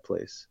stealth at that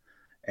place,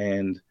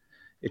 and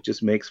it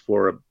just makes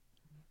for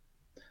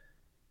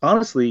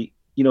honestly,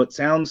 it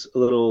sounds a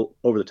little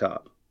over the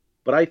top,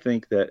 but I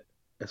think that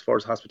as far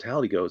as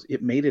hospitality goes,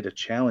 it made it a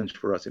challenge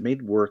for us. It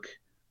made work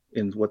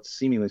in what's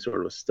seemingly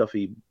sort of a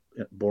stuffy,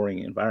 boring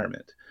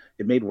environment.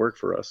 It made work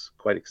for us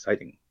quite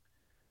exciting,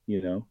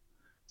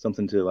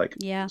 something to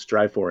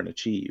strive for and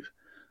achieve.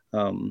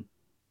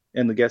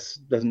 And the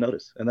guest doesn't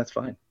notice, and that's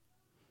fine.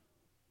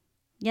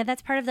 Yeah,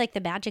 that's part of like the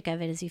magic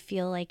of it is you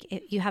feel like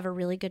you have a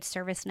really good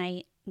service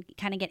night, you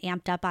kind of get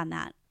amped up on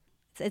that.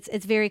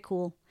 It's very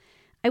cool.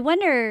 I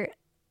wonder,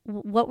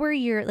 what were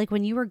your, like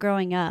when you were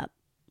growing up,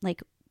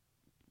 like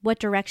what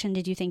direction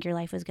did you think your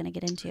life was going to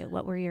get into?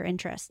 What were your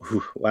interests?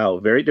 Wow,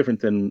 very different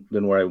than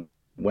where I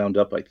wound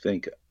up, I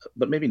think,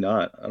 but maybe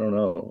not. I don't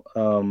know.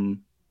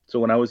 So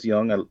when I was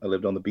young, I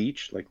lived on the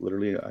beach. Like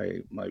literally,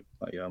 my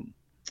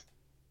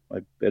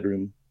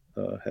bedroom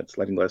had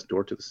sliding glass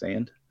door to the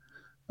sand.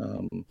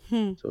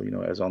 So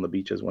as on the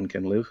beach as one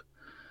can live.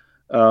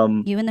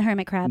 You and the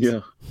hermit crabs.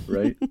 Yeah,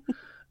 right.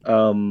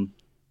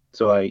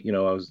 So I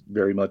was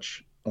very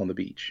much on the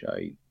beach.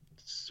 I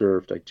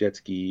surfed, I jet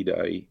skied,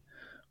 I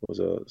was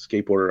a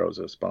skateboarder. I was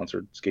a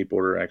sponsored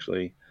skateboarder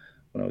actually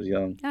when I was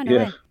young. Oh, no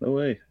way. No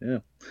way. Yeah.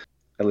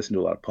 I listened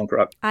to a lot of punk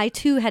rock. I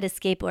too had a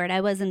skateboard.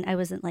 I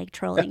wasn't like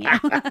trolling you.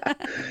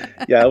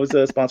 Yeah, I was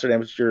a sponsored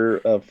amateur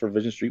for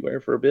Vision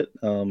Streetwear for a bit,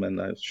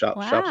 and I was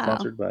shop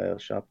sponsored by a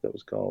shop that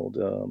was called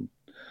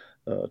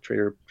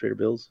Trader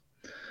Bill's.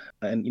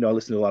 And I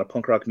listened to a lot of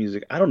punk rock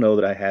music. I don't know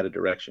that I had a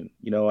direction.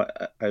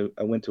 I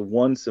went to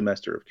one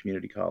semester of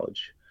community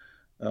college,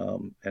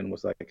 and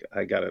was like,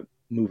 I gotta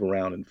move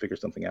around and figure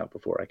something out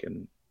before I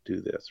can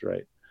do this,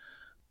 right?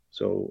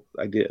 So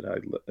I did.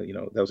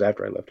 That was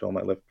after I left home.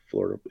 I left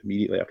Florida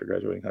immediately after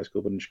graduating high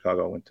school, but in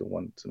Chicago, I went to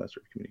one semester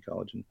of community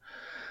college,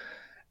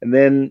 and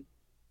then,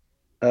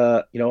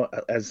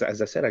 as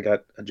I said, I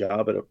got a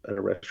job at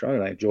a restaurant,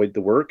 and I enjoyed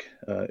the work.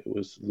 It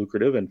was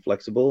lucrative and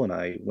flexible, and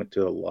I went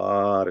to a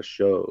lot of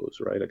shows.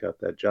 Right, I got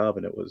that job,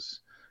 and it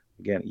was,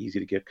 again, easy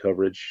to get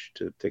coverage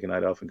to take a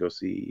night off and go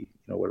see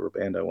whatever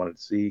band I wanted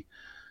to see,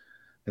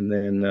 and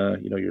then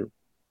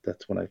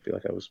that's when I feel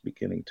like I was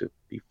beginning to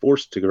be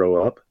forced to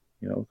grow up.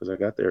 Because I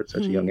got there at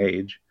such a young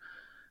age.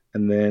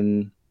 And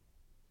then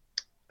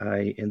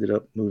I ended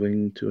up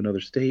moving to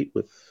another state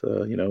with,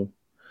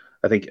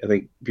 I think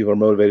people are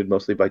motivated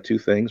mostly by two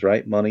things,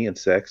 right? Money and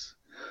sex.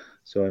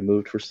 So I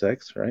moved for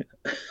sex, right?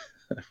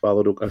 I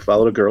followed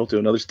a girl to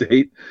another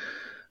state,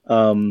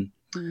 and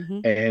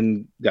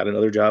got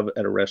another job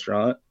at a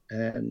restaurant,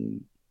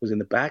 and was in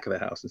the back of the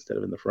house instead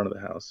of in the front of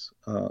the house.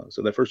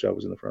 So that first job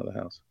was in the front of the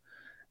house.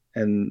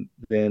 And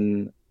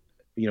then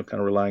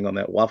kind of relying on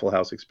that Waffle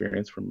House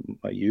experience from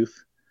my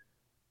youth.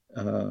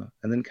 And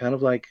then kind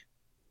of like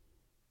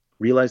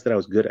realized that I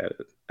was good at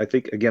it. I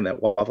think, again,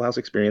 that Waffle House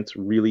experience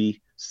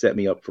really set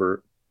me up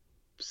for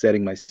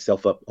setting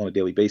myself up on a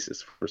daily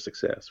basis for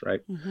success,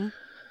 right?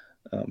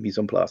 Mise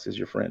en place is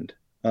your friend.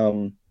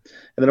 And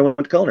then I went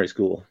to culinary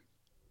school.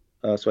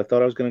 So I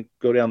thought I was going to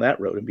go down that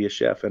road and be a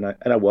chef. And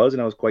I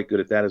was quite good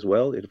at that as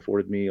well. It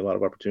afforded me a lot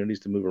of opportunities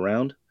to move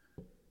around.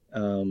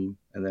 And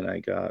then I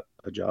got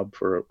a job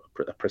for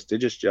a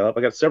prestigious job.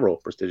 I got several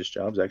prestigious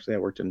jobs, actually. I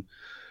worked in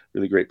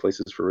really great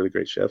places for really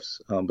great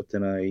chefs. But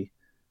then I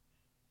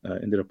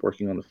ended up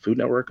working on the Food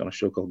Network on a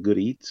show called Good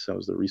Eats. I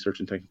was the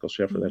research and technical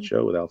chef for that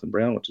show with Alton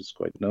Brown, which is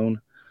quite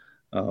known.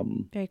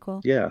 Very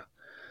cool. Yeah.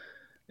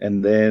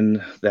 And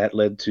then that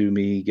led to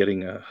me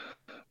getting a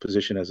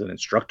position as an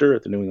instructor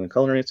at the New England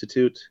Culinary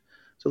Institute.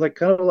 So like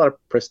kind of a lot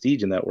of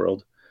prestige in that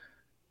world.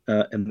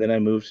 And then I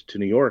moved to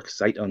New York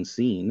sight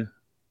unseen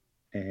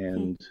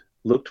and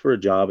looked for a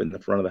job in the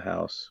front of the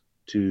house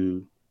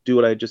to do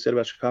what I just said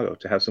about Chicago,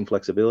 to have some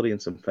flexibility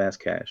and some fast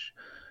cash.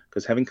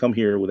 Because having come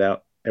here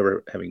without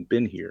ever having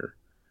been here,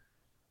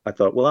 I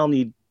thought, well,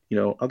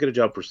 I'll get a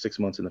job for 6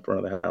 months in the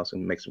front of the house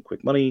and make some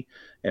quick money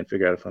and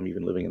figure out if I'm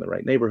even living in the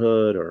right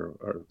neighborhood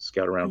or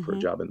scout around for a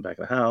job in the back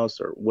of the house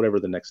or whatever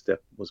the next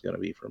step was going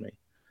to be for me.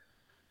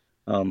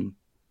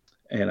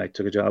 And I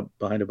took a job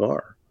behind a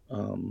bar,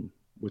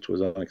 which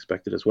was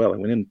unexpected as well. I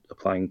went in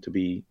applying to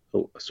be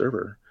a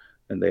server,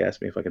 and they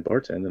asked me if I could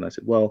bartend. And I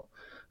said, well,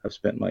 I've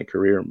spent my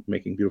career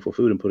making beautiful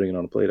food and putting it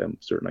on a plate. I'm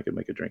certain I could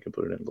make a drink and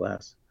put it in a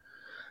glass.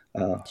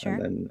 Sure.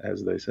 And then,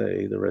 as they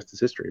say, the rest is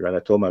history, right? I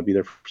told them I'd be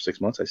there for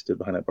 6 months. I stood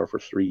behind that bar for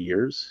 3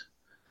 years.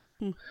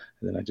 And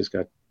then I just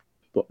got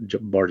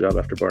bar job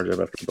after bar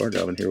job after bar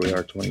job. And here we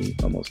are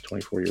almost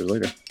 24 years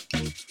later.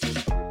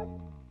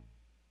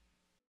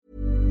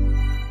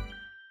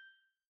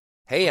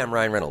 Hey, I'm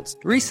Ryan Reynolds.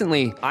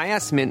 Recently, I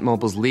asked Mint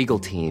Mobile's legal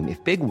team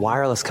if big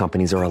wireless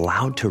companies are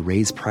allowed to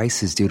raise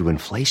prices due to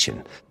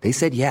inflation. They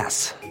said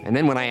yes. And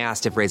then when I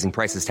asked if raising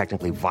prices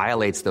technically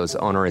violates those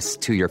onerous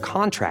 2-year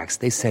contracts,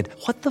 they said,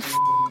 what the f***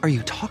 are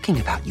you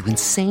talking about, you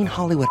insane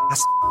Hollywood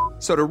ass f-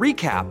 So to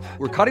recap,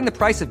 we're cutting the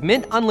price of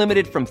Mint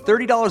Unlimited from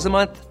 $30 a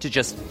month to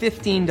just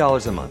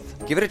 $15 a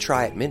month. Give it a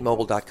try at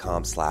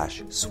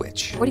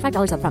mintmobile.com/switch.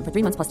 $45 up front for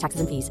 3 months plus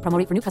taxes and fees. Promo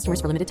rate for new customers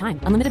for limited time.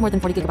 Unlimited more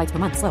than 40 gigabytes per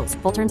month. Slows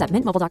full terms at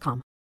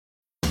mintmobile.com.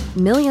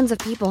 Millions of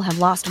people have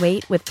lost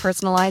weight with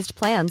personalized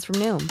plans from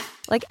Noom.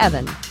 Like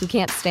Evan, who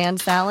can't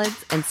stand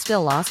salads and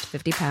still lost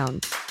 50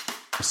 pounds.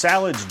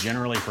 Salads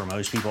generally for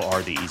most people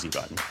are the easy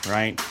button,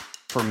 right?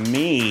 For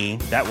me,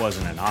 that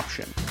wasn't an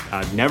option.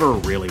 I never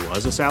really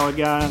was a salad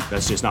guy.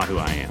 That's just not who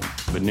I am.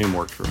 But Noom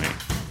worked for me.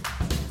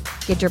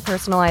 Get your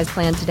personalized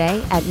plan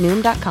today at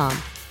Noom.com.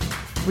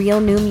 Real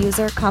Noom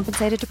user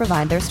compensated to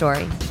provide their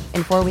story.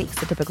 In 4 weeks,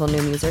 the typical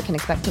Noom user can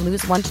expect to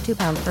lose 1 to 2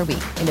 pounds per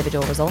week.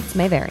 Individual results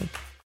may vary.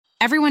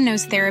 Everyone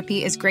knows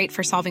therapy is great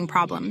for solving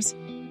problems.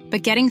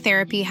 But getting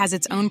therapy has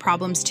its own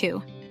problems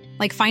too.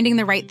 Like finding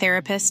the right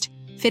therapist,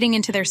 fitting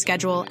into their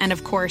schedule, and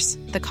of course,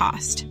 the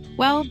cost.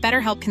 Well,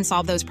 BetterHelp can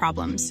solve those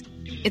problems.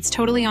 It's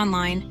totally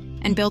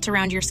online and built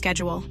around your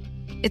schedule.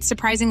 It's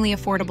surprisingly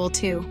affordable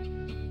too.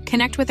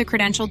 Connect with a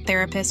credentialed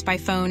therapist by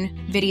phone,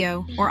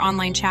 video, or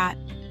online chat,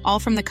 all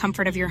from the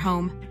comfort of your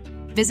home.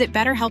 Visit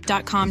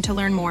BetterHelp.com to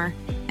learn more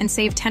and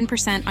save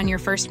 10% on your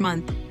first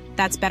month.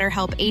 That's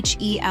BetterHelp,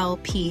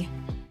 H-E-L-P.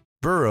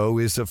 Burrow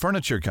is a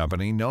furniture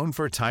company known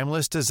for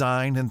timeless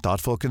design and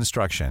thoughtful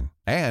construction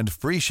and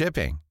free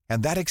shipping,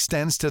 and that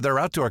extends to their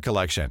outdoor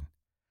collection.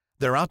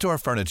 Their outdoor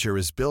furniture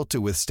is built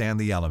to withstand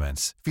the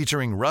elements,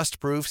 featuring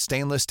rust-proof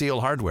stainless steel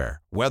hardware,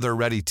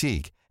 weather-ready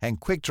teak, and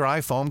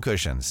quick-dry foam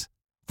cushions.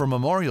 For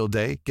Memorial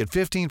Day, get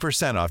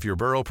 15% off your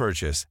Burrow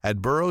purchase at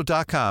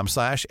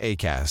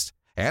burrow.com/acast,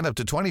 and up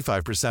to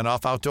 25%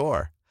 off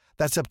outdoor.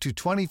 That's up to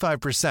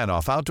 25%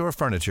 off outdoor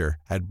furniture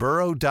at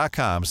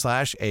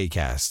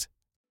burrow.com/acast.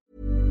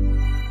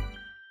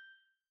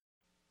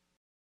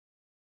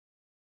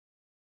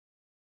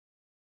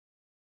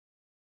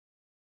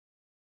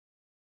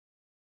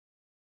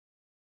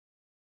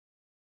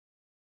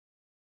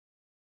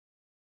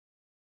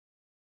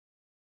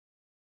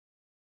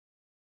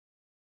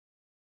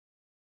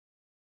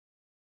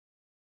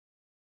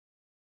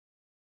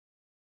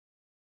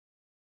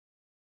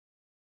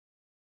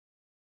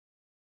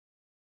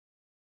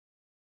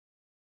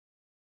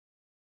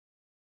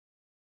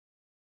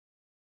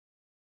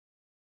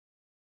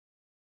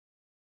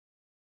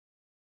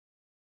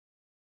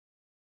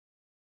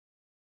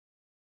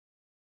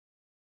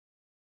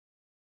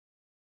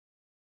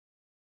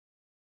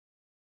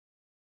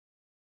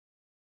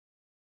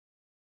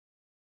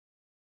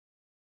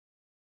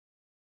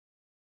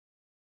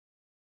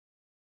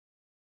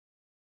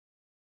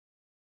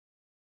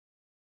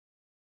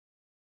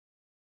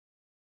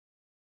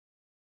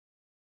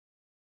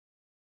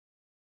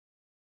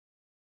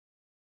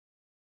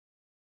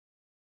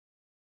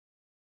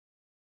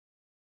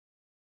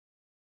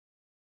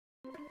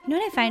 You know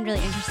what I find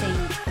really interesting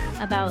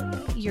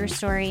about your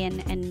story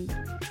and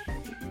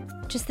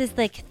just this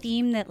like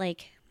theme that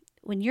like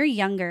when you're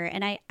younger,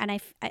 and I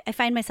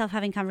find myself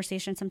having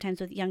conversations sometimes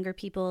with younger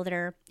people that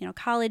are, you know,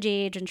 college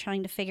age and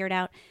trying to figure it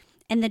out,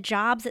 and the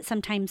jobs that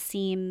sometimes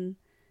seem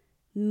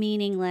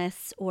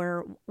meaningless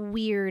or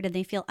weird and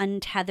they feel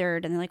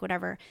untethered and they're like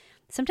whatever.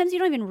 Sometimes you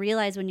don't even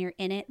realize when you're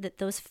in it that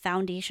those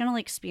foundational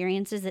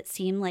experiences that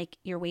seem like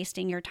you're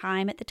wasting your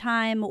time at the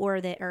time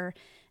or that are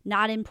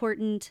not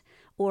important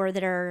or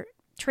that are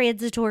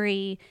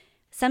transitory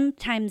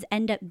sometimes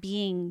end up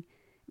being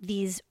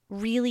these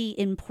really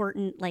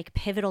important, like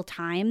pivotal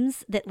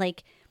times that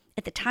like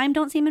at the time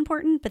don't seem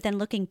important, but then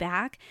looking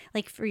back,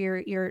 like for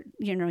your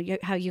you know,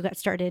 how you got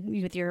started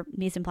with your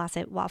mise en place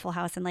at Waffle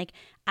House. And like,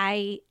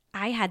 I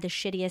had the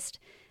shittiest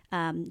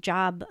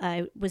job.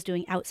 I was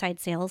doing outside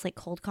sales, like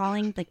cold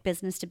calling, like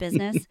business to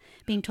business,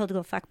 being told to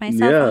go fuck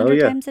myself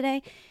 100 times a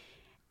day.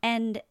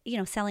 and,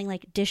 selling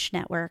like Dish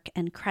Network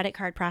and credit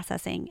card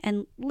processing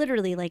and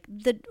literally like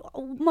the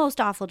most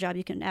awful job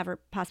you can ever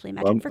possibly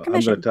imagine for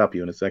commission. I'm going to top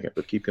you in a second,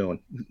 but keep going.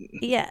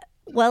 Yeah.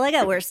 Well, I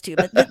got worse too,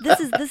 but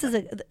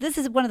this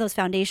is one of those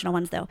foundational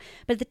ones though.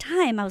 But at the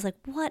time I was like,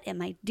 what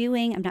am I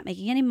doing? I'm not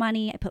making any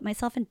money. I put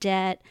myself in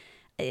debt.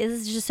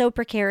 This is just so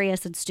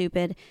precarious and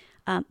stupid.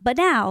 But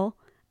now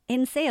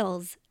in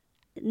sales,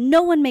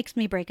 no one makes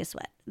me break a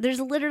sweat.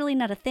 There's literally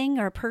not a thing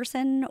or a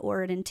person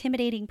or an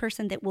intimidating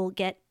person that will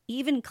get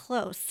even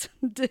close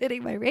to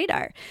hitting my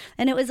radar.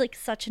 And it was like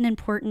such an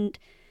important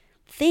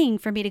thing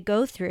for me to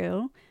go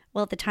through.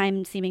 Well, at the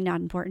time seeming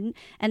not important.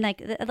 And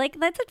like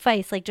that's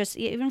advice, like just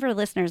even for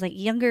listeners, like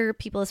younger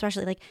people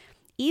especially, like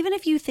even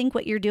if you think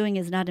what you're doing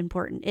is not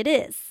important, it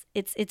is.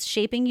 It's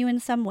shaping you in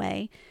some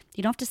way.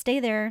 You don't have to stay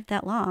there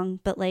that long,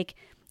 but like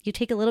you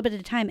take a little bit at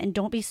a time and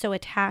don't be so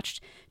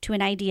attached to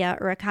an idea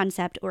or a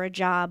concept or a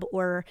job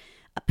or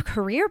a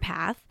career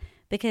path.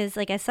 Because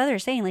like as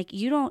Sother's saying, like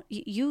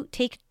you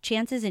take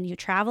chances and you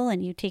travel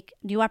and you take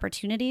new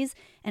opportunities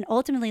and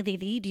ultimately they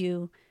lead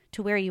you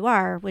to where you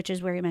are, which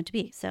is where you're meant to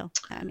be. So,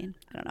 I mean,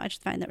 I don't know. I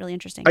just find that really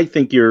interesting. I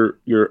think you're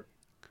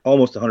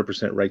almost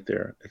 100% right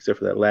there, except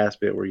for that last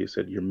bit where you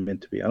said you're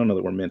meant to be. I don't know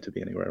that we're meant to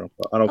be anywhere.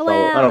 I don't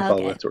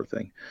follow that sort of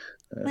thing.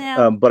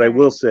 But I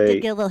will say,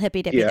 get a little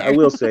hippy dippy there. I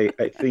will say,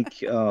 I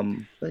think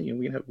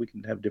we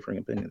can have differing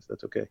opinions.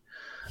 That's okay.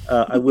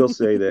 I will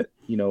say that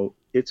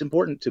it's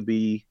important to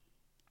be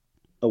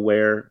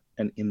aware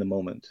and in the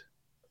moment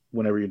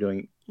whenever you're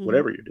doing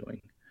whatever you're doing,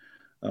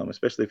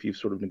 especially if you've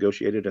sort of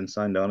negotiated and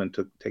signed on and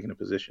taken a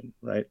position,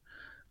 right?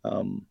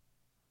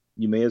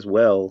 You may as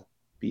well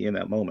be in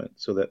that moment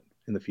so that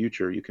in the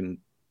future you can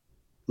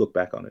look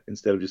back on it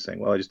instead of just saying,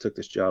 well, I just took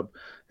this job.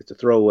 It's a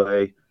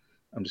throwaway.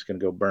 I'm just going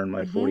to go burn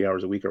my 40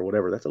 hours a week or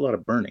whatever. That's a lot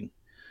of burning.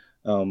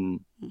 I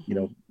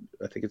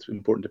think it's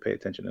important to pay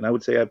attention. And I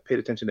would say I've paid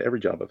attention to every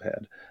job I've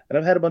had. And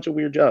I've had a bunch of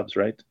weird jobs,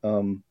 right?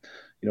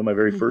 My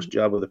very first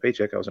job with a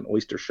paycheck, I was an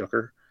oyster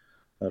shucker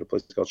at a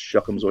place called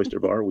Shuck'em's Oyster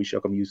Bar. We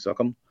shuck 'em, you suck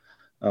 'em.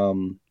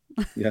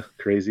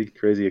 Crazy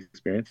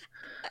experience.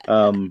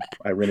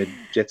 I rented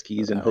jet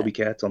skis and Hobie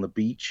Cats on the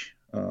beach.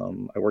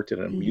 I worked at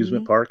an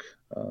amusement park.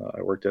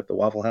 I worked at the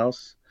Waffle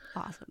House.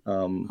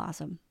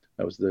 Awesome.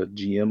 I was the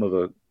GM of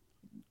a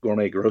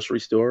gourmet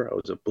grocery store. I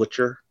was a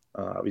butcher.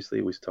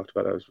 Obviously, we talked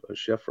about I was a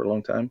chef for a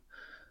long time.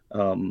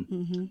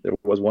 There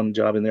was one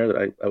job in there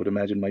that I would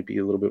imagine might be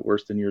a little bit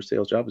worse than your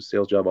sales job. A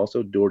sales job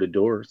also,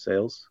 door-to-door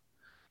sales.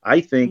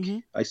 I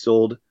think I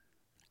sold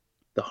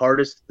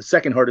the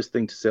second hardest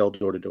thing to sell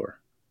door-to-door.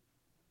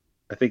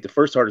 I think the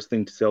first hardest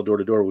thing to sell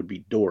door-to-door would be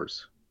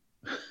doors.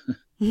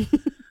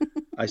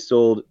 I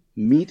sold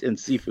meat and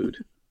seafood.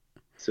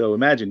 So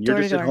imagine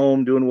you're just at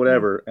home doing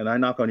whatever, and I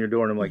knock on your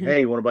door and I'm like,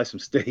 hey, you want to buy some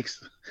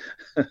steaks?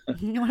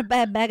 You want to buy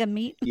a bag of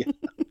meat? Yeah.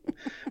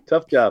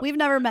 Tough job. We've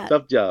never met.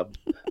 Tough job.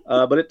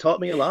 But it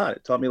taught me a lot.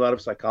 It taught me a lot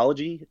of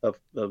psychology of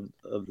the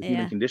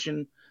human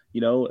condition.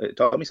 It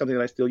taught me something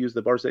that I still use at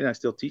the bars today, and I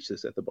still teach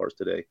this at the bars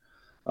today,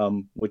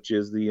 which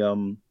is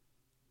the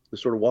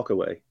sort of walk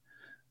away.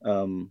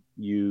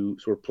 You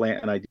sort of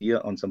plant an idea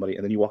on somebody,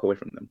 and then you walk away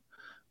from them.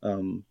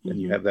 And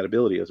you have that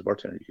ability as a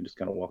bartender. You can just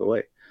kind of walk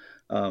away.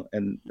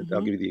 And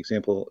I'll give you the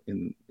example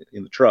in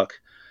the truck,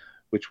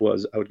 which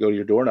was I would go to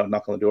your door and I would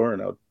knock on the door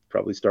and I would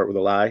probably start with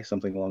a lie,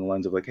 something along the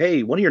lines of like,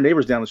 hey, one of your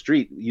neighbors down the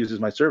street uses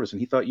my service and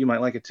he thought you might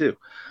like it too.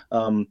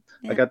 I'm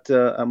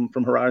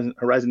from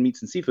Horizon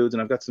Meats and Seafoods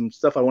and I've got some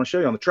stuff I want to show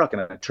you on the truck.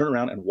 And I turn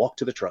around and walk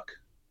to the truck.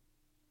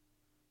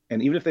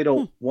 And even if they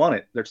don't want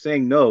it, they're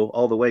saying no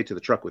all the way to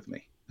the truck with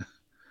me.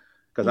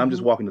 Because I'm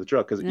just walking to the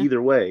truck. Because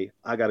either way,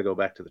 I got to go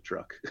back to the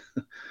truck,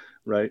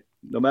 right?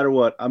 No matter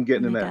what, I'm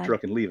getting in that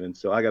truck and leaving.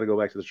 So I got to go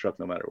back to the truck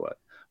no matter what.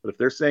 But if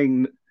they're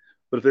saying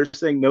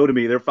no to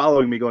me, they're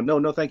following me going,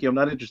 no, thank you. I'm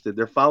not interested.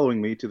 They're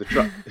following me to the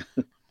truck.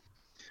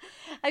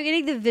 I'm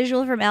getting the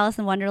visual from Alice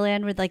in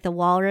Wonderland with like the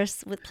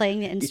walrus with playing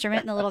the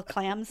instrument and the little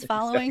clams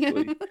following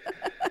him.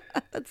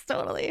 That's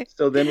totally.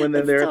 So then when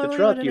they're there at the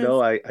truck,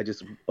 I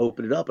just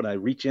open it up and I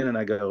reach in and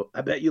I go,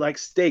 I bet you like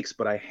steaks,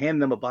 but I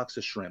hand them a box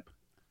of shrimp.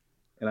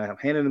 And I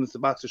have handed them this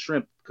box of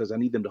shrimp because I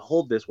need them to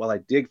hold this while I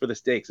dig for the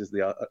steaks is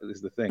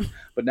the thing.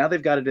 But now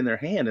they've got it in their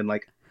hand and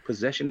like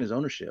possession is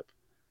ownership.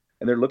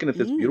 And they're looking at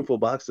this beautiful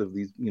box of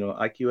these,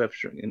 IQF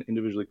shrimp and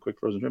individually quick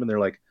frozen shrimp. And they're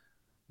like,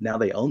 now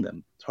they own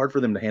them. It's hard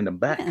for them to hand them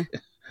back.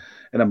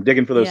 And I'm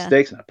digging for those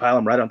steaks and I pile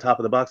them right on top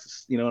of the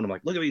box, and I'm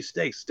like, look at these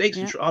steaks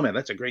and shrimp. Oh man,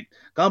 that's a great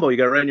combo. You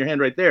got it right in your hand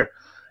right there,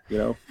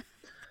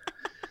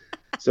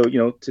 So,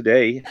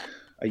 today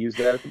I use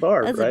that at the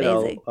bar, That's right?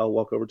 Amazing. I'll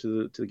walk over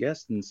to the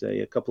guest and say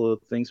a couple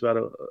of things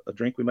about a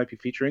drink we might be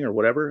featuring or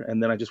whatever,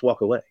 and then I just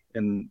walk away.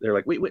 And they're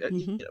like, wait,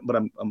 but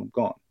I'm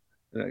gone.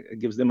 And it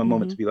gives them a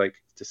moment to be like,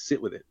 to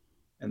sit with it.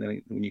 And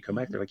then when you come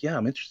back, they're like, yeah,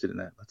 I'm interested in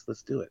that.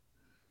 Let's do it.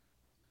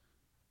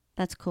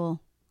 That's cool.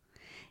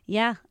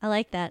 Yeah, I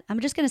like that. I'm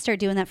just going to start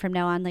doing that from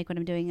now on. Like when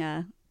I'm doing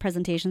a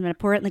presentation, I'm going to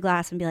pour it in the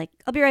glass and be like,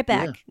 I'll be right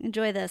back. Yeah.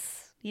 Enjoy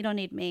this. You don't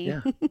need me.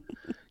 Yeah.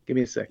 Give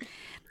me a sec.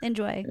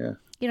 Enjoy. Yeah.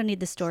 You don't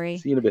need the story.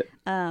 See you in a bit.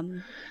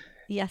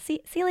 Yeah.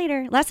 See you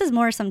later. Less is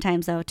more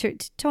sometimes, though.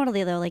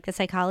 Totally, though. Like the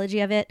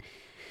psychology of it.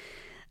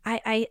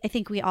 I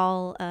think we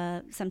all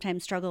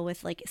sometimes struggle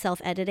with like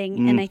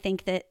self-editing, and I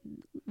think that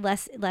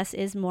less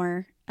is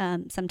more.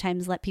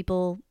 Sometimes let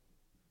people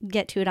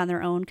get to it on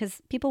their own,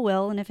 because people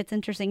will, and if it's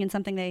interesting and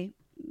something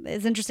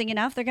is interesting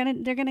enough, they're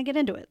gonna get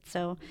into it.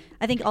 So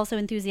I think also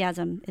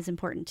enthusiasm is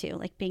important too,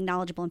 like being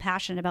knowledgeable and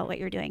passionate about what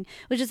you're doing,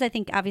 which is, I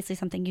think, obviously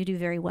something you do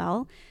very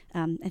well.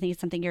 I think it's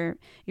something you're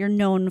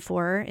known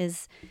for,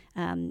 is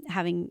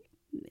having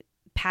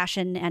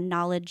passion and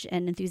knowledge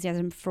and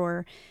enthusiasm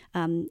for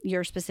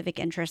your specific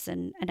interests,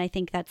 and I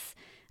think that's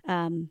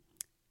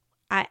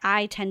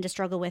I tend to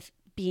struggle with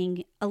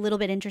being a little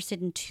bit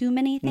interested in too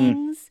many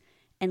things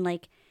and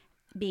like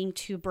being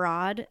too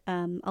broad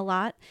a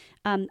lot.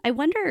 I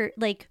wonder,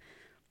 like,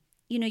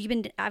 you've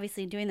been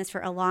obviously doing this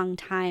for a long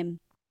time,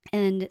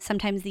 and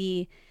sometimes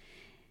the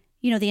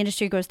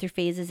industry goes through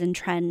phases and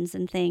trends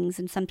and things,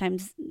 and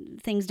sometimes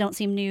things don't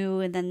seem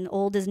new, and then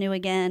old is new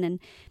again. And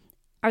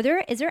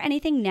is there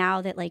anything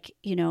now that, like,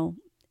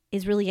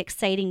 is really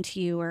exciting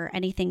to you, or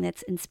anything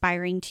that's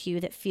inspiring to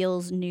you that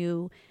feels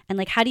new? And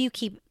like, how do you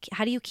keep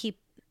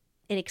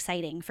it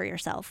exciting for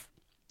yourself?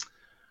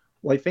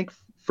 Well, I think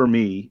for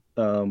me,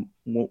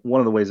 one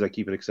of the ways I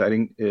keep it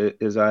exciting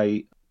is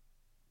I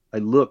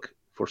look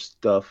for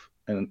stuff,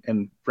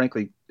 and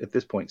frankly, at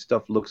this point,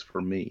 stuff looks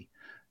for me.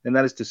 And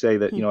that is to say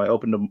that, I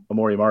opened a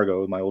Mori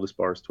Margo. My oldest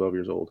bar is 12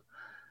 years old.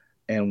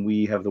 And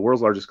we have the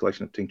world's largest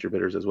collection of tincture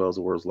bitters, as well as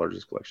the world's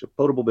largest collection of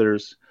potable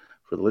bitters.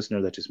 For the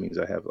listener, that just means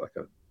I have like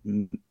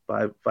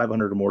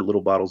 500 or more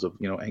little bottles of,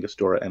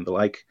 Angostura and the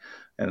like,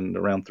 and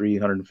around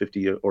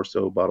 350 or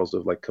so bottles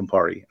of like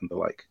Campari and the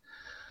like.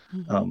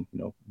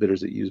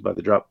 Bitters that use by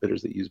the drop,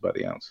 bitters that use by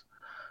the ounce.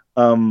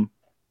 And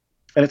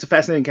it's a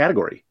fascinating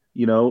category.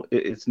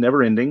 It's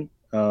never ending.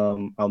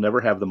 I'll never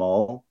have them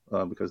all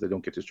because they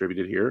don't get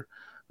distributed here.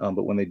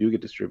 But when they do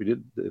get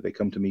distributed, they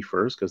come to me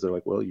first, because they're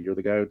like, well, you're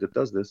the guy that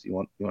does this. You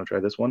want to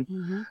try this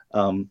one?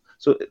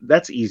 So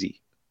that's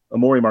easy. A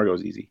Mori Margo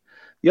is easy.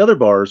 The other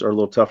bars are a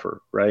little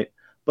tougher, right?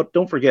 But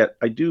don't forget,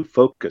 I do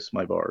focus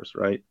my bars,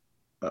 right?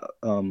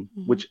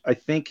 Which I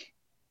think,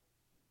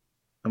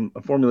 I'm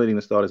formulating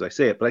this thought as I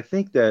say it, but I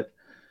think that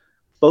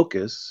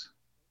focus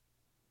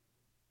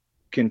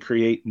can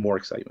create more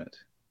excitement.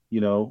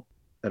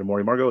 At a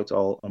Mori Margo, it's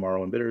all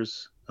Amaro and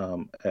bitters.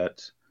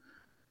 At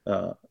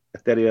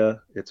Etheria,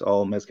 it's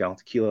all mezcal and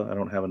tequila. I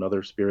don't have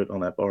another spirit on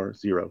that bar.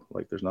 Zero.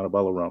 Like, there's not a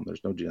bottle of rum.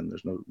 There's no gin.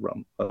 There's no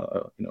rum.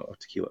 Of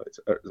tequila. It's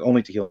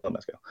only tequila and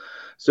mezcal.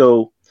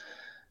 So,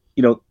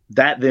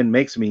 that then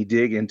makes me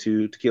dig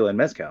into tequila and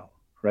mezcal,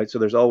 right? So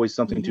there's always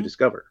something to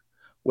discover.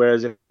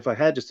 Whereas if I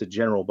had just a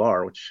general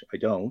bar, which I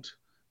don't,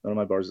 none of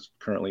my bars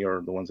currently,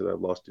 are the ones that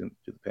I've lost to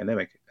the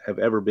pandemic, have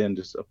ever been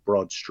just a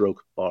broad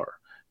stroke bar.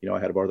 I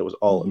had a bar that was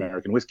all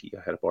American whiskey.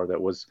 I had a bar that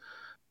was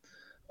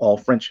all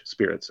French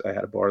spirits. I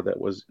had a bar that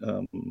was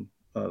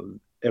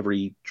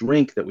every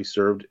drink that we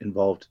served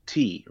involved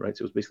tea, right?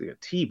 So it was basically a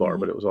tea bar,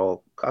 but it was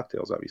all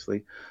cocktails,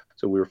 obviously.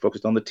 So we were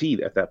focused on the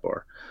tea at that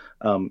bar.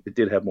 It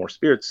did have more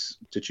spirits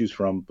to choose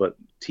from, but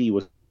tea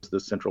was the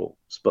central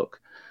spoke.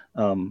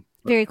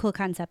 Very cool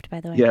concept, by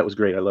the way. Yeah, it was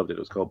great. I loved it. It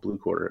was called Blue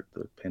Quarter.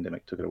 The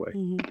pandemic took it away.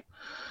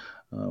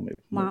 Maybe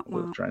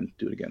we'll try and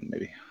do it again,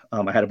 maybe.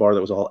 I had a bar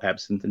that was all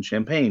absinthe and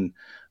champagne.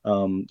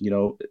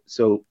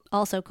 So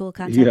also cool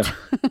concept.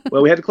 Yeah.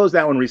 Well, we had to close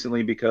that one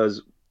recently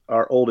because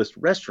our oldest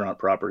restaurant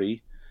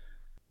property,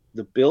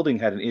 the building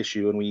had an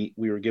issue, and we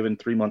were given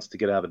 3 months to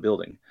get out of the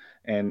building.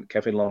 And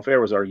Café de l'Enfer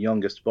was our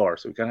youngest bar,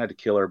 so we kind of had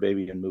to kill our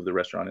baby and move the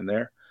restaurant in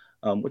there,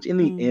 which in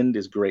the end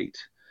is great.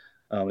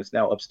 It's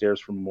now upstairs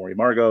from Mori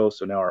Margo,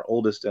 so now our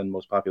oldest and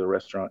most popular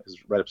restaurant is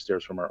right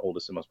upstairs from our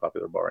oldest and most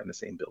popular bar in the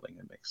same building.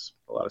 It makes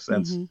a lot of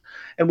sense.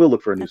 And we'll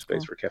look for a new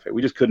space for cafe.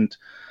 We just couldn't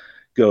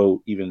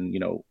go even,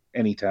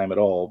 any time at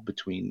all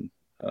between.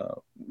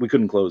 We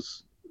couldn't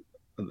close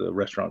the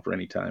restaurant for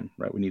any time,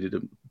 right? We needed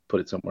to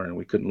put it somewhere, and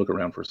we couldn't look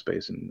around for a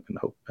space and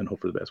hope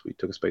for the best. We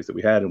took a space that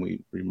we had, and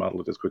we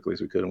remodeled it as quickly as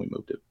we could, and we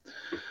moved it.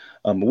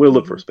 We'll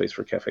look for a space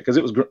for a cafe, because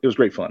it was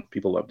great fun.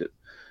 People loved it,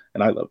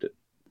 and I loved it.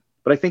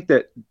 But I think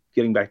that,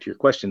 getting back to your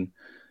question,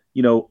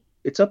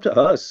 it's up to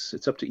us.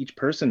 It's up to each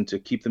person to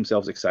keep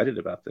themselves excited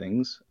about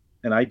things.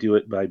 And I do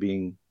it by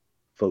being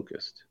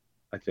focused,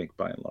 I think,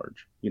 by and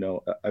large.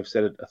 I've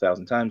said it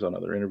 1,000 times on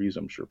other interviews.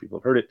 I'm sure people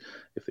have heard it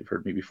if they've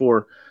heard me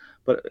before.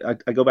 But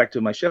I go back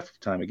to my chef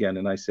time again,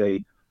 and I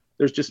say,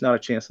 there's just not a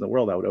chance in the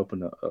world I would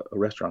open a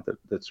restaurant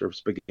that serves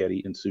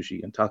spaghetti and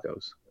sushi and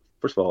tacos.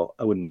 First of all,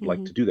 I wouldn't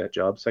like to do that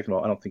job. Second of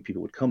all, I don't think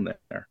people would come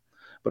there.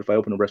 But if I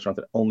open a restaurant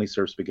that only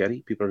serves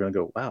spaghetti, people are going to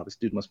go, wow, this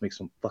dude must make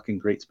some fucking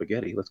great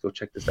spaghetti. Let's go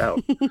check this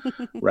out.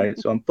 Right?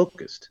 So I'm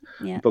focused.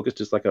 Yeah. I'm focused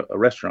just like a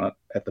restaurant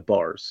at the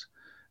bars.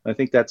 And I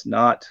think that's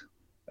not,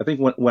 I think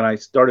when I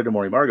started at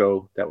Mori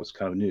Margo, that was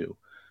kind of new.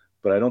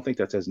 But I don't think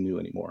that's as new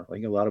anymore.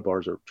 Like, a lot of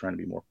bars are trying to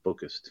be more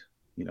focused.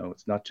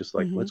 It's not just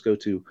like, let's go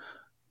to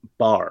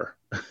bar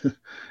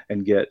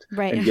and get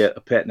Right.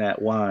 a pet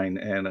nat wine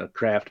and a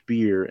craft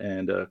beer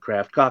and a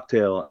craft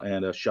cocktail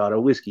and a shot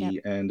of whiskey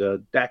Yep. and a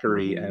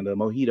daiquiri Mm-hmm. and a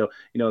mojito.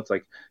 It's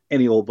like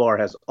any old bar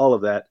has all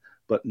of that,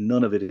 but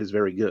none of it is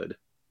very good.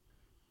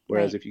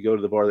 Whereas Right. if you go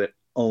to the bar that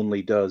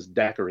only does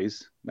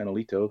daiquiris,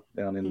 Manolito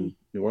down Mm. in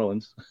New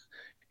Orleans,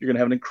 you're going to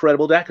have an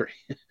incredible daiquiri,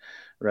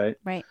 right?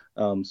 Right.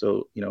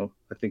 So,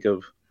 I think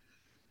of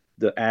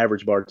the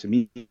average bar to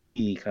me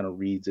kind of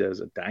reads as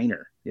a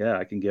diner. Yeah,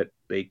 I can get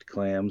baked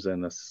clams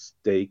and a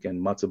steak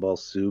and matzo ball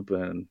soup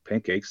and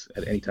pancakes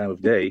at any time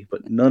of day,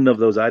 but none of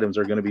those items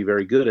are going to be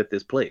very good at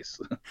this place.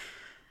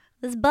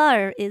 This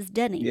bar is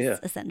Denny's, Yeah.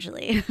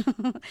 essentially.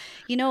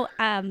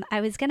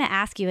 I was going to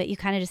ask you it. You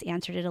kind of just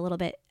answered it a little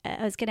bit.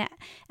 I was going to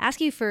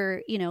ask you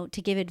for,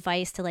 to give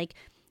advice to like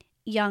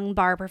young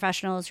bar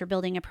professionals who are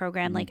building a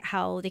program, like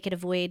how they could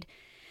avoid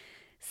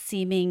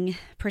seeming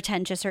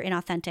pretentious or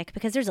inauthentic,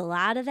 because there's a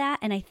lot of that.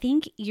 And I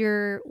think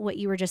what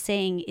you were just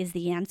saying is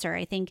the answer.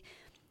 I think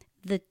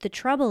the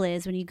trouble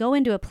is when you go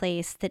into a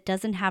place that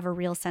doesn't have a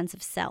real sense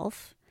of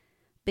self,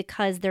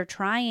 because they're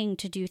trying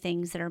to do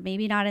things that are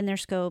maybe not in their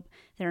scope,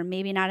 that are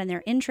maybe not in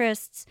their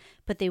interests,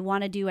 but they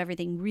want to do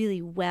everything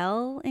really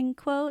well, in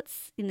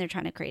quotes, and they're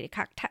trying to create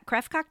a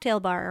craft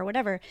cocktail bar or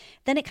whatever,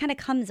 then it kind of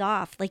comes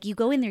off. Like you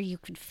go in there, you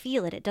can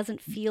feel it. It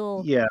doesn't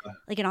feel Yeah.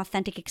 like an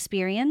authentic I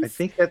experience.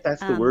 think that's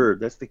the word.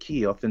 That's the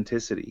key,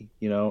 authenticity,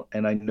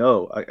 and I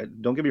know,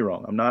 don't get me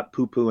wrong. I'm not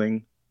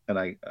poo-pooing, and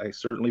I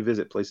certainly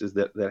visit places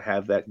that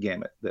have that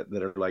gamut, that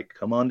are like,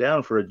 come on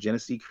down for a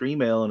Genesee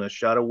cream ale and a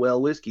shot of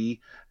well whiskey,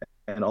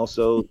 and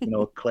also,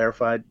 a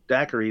clarified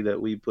daiquiri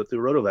that we put through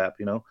Rotovap,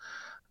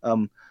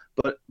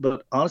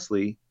 but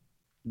honestly,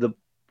 the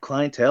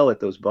clientele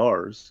at those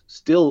bars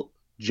still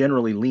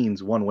generally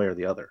leans one way or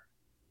the other,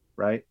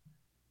 right?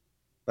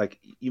 Like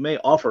you may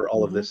offer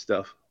all of Mm-hmm. this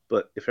stuff,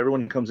 but if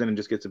everyone comes in and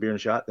just gets a beer and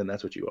a shot, then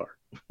that's what you are.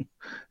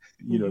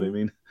 You know what I Mm-hmm.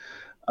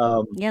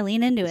 mean? Yeah,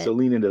 lean into So it.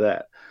 lean into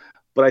that.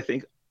 But I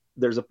think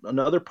there's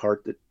another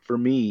part that for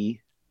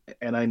me,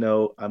 and I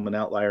know I'm an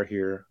outlier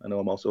here. I know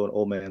I'm also an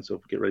old man,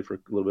 so get ready for a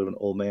little bit of an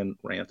old man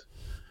rant.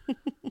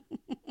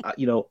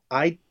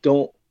 I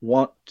don't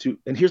want to.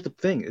 And here's the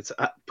thing: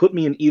 put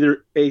me in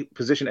either a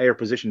position A or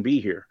position B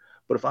here.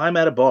 But if I'm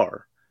at a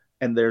bar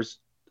and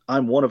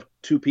I'm one of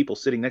two people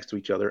sitting next to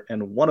each other,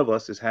 and one of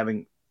us is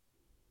having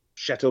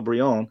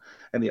Chateaubriand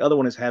and the other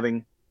one is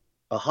having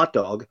a hot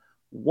dog,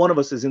 one of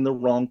us is in the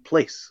wrong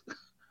place,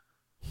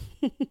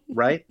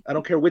 right? I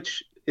don't care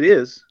which it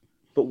is,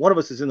 but one of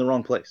us is in the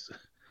wrong place.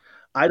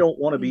 I don't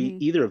want to be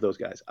Mm-hmm. either of those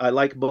guys. I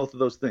like both of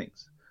those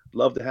things.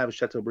 Love to have a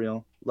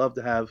Chateaubriand, love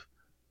to have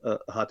a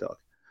hot dog,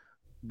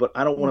 but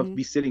I don't want to Mm-hmm.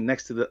 be sitting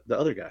next to the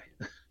other guy.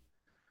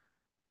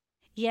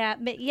 Yeah,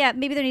 but yeah,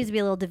 maybe there needs to be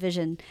a little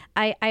division.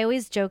 I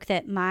always joke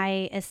that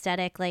my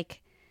aesthetic,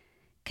 like,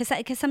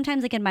 because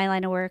sometimes, like in my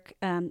line of work,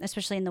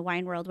 especially in the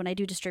wine world, when I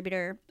do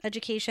distributor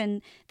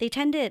education, they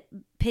tend to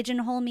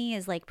pigeonhole me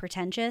as like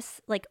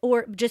pretentious, like,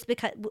 or just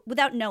because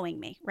without knowing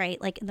me, right?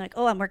 Like, they're like,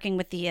 oh, I'm working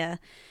with the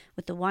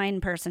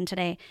wine person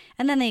today,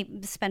 and then they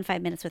spend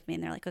 5 minutes with me,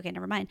 and they're like, okay,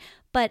 never mind.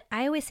 But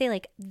I always say,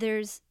 like,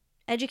 there's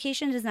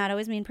education does not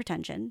always mean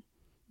pretension.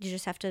 You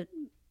just have to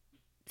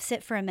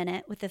sit for a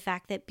minute with the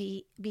fact that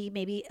be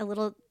maybe a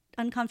little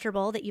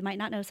uncomfortable that you might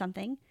not know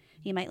something.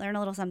 You might learn a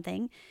little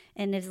something.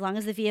 And as long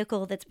as the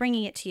vehicle that's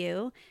bringing it to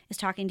you is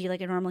talking to you like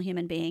a normal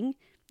human being,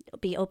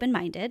 be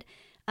open-minded.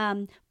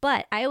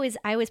 But I always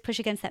push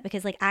against that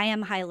because, like, I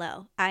am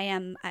high-low.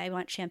 I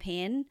want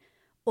champagne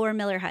or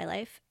Miller High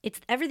Life.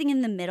 It's everything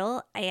in the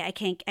middle. I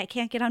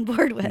can't get on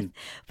board with.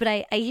 But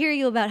I hear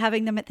you about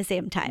having them at the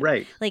same time.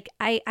 Right. Like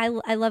I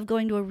love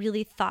going to a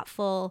really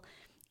thoughtful,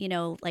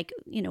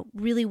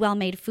 really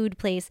well-made food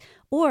place.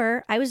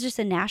 Or I was just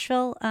in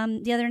Nashville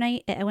the other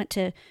night. I went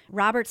to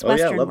Robert's Oh yeah,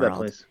 Western love that World.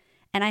 place.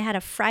 And I had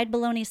a fried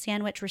bologna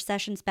sandwich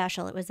recession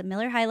special. It was a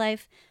Miller High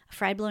Life, a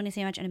fried bologna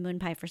sandwich, and a moon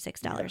pie for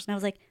 $6. Yeah. And I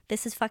was like,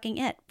 this is fucking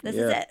it. This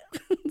is Yeah.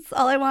 it. It's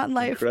all I want in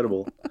life.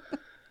 Incredible.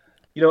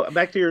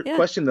 Back to your Yeah.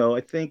 question though,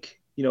 I think,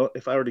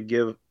 if I were to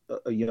give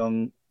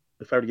young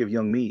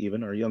me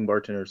even, or a young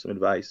bartender some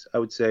advice, I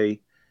would say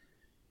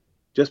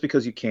just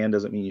because you can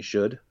doesn't mean you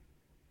should,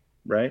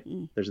 right?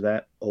 There's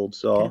that old Good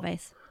saw.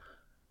 advice.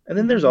 And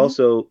then there's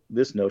also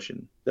this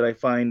notion that I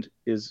find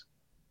is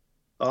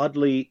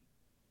oddly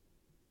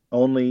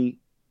only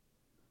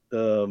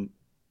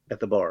at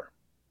the bar.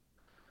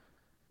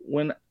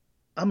 When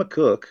I'm a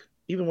cook,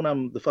 even when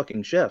I'm the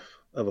fucking chef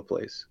of a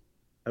place,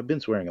 I've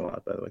been swearing a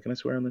lot, by the way. Can I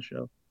swear on this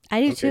show?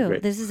 I do Okay, too.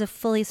 great. This is a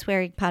fully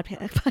swearing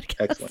podcast.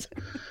 Excellent. I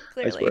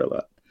Clearly. swear a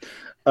lot.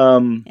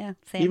 Yeah,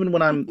 same. Even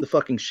when I'm the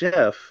fucking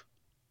chef,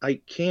 I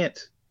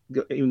can't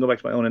even go back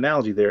to my own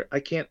analogy there. I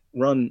can't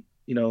run,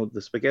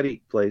 the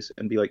spaghetti place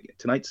and be like,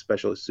 tonight's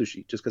special is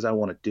sushi just because I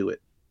want to do it.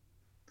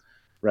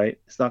 Right?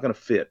 It's not going to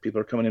fit. People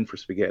are coming in for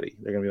spaghetti.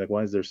 They're going to be like,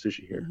 why is there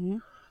sushi here? Mm-hmm.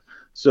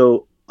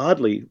 So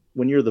oddly,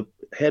 when you're the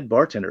head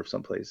bartender of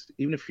someplace,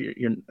 even if you're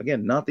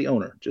again, not the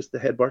owner, just the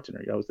head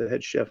bartender, I was the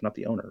head chef, not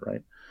the owner.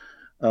 Right.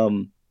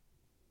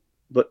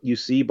 But you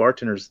see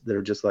bartenders that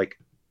are just like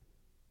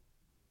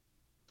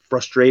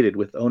frustrated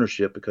with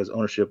ownership because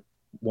ownership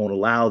won't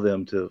allow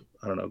them to,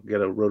 I don't know,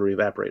 get a rotary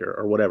evaporator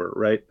or whatever,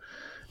 right?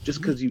 Just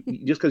because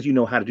you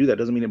know how to do that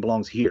doesn't mean it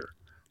belongs here.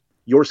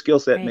 Your skill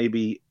set Right. may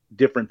be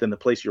different than the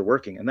place you're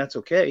working, and that's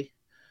okay.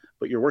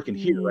 But you're working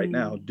here right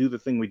now. Do the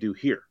thing we do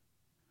here,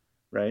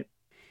 right?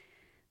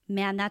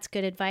 Man, that's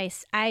good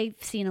advice.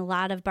 I've seen a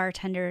lot of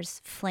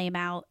bartenders flame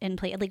out and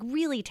play, like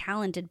really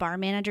talented bar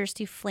managers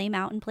do flame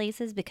out in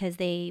places because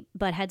they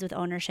butt heads with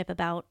ownership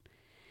about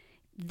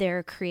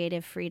their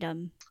creative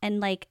freedom. And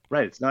like,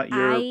 Right. It's not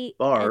your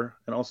bar.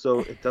 And also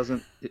it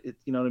doesn't,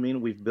 you know what I mean?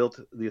 We've built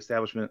the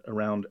establishment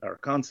around our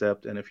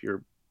concept. And if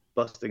you're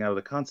busting out of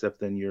the concept,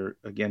 then you're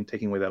again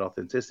taking away that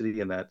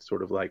authenticity and that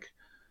sort of like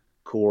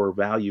core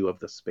value of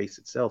the space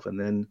itself. And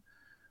then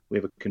we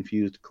have a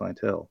confused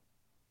clientele.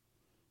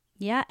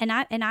 Yeah, and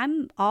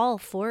I'm all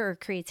for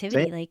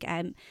creativity. Same. Like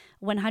I'm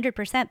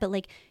 100%, but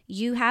like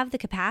you have the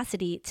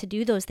capacity to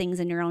do those things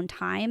in your own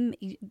time.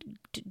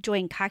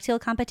 Join cocktail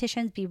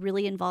competitions, be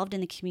really involved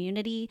in the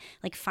community,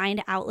 like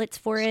find outlets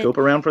for it. Scope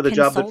around for the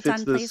job that consult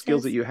fits on the skills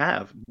places. that you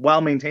have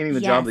while maintaining the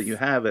job that Yes. you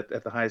have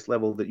at the highest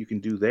level that you can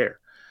do there.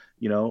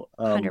 You know,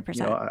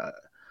 100%.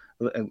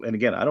 and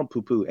again, I don't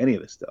poo-poo any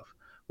of this stuff.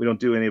 We don't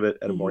do any of it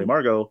at Amore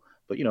Margot.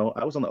 But, you know,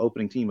 I was on the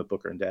opening team with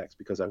Booker and Dax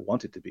because I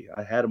wanted to be.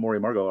 I had Amore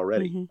Margot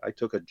already. I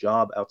took a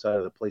job outside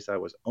of the place I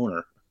was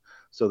owner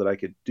so that I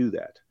could do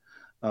that.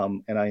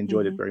 And I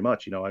enjoyed it very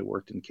much. You know, I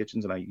worked in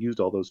kitchens and I used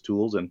all those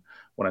tools. And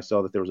when I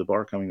saw that there was a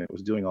bar coming that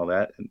was doing all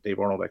that, and Dave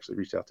Arnold actually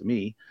reached out to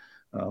me,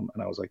 and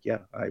I was like, yeah,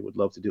 I would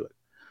love to do it.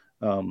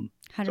 So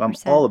I'm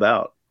all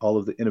about all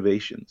of the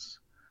innovations.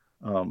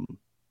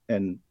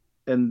 And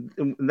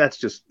that's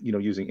just, you know,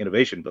 using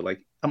innovation, but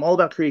like I'm all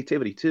about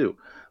creativity too.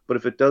 But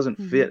if it doesn't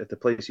fit at the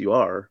place you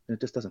are, then it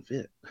just doesn't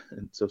fit.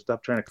 And so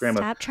stop trying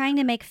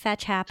to make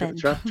fetch happen.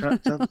 stop trying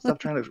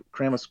to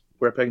cram a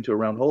square peg into a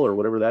round hole or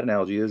whatever that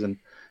analogy is,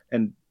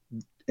 and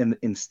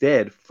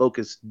instead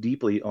focus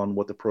deeply on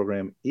what the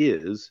program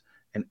is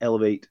and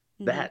elevate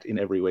that in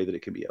every way that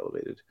it can be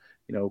elevated.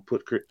 You know,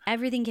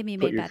 everything can be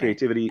made better.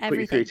 Put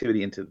your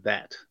creativity into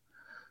that.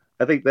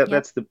 I think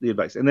that's the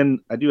advice. And then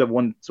I do have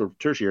one sort of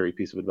tertiary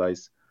piece of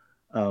advice,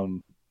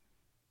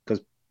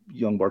 because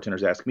young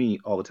bartenders ask me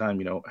all the time,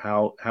 you know,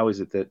 how is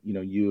it that, you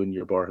know, you and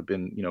your bar have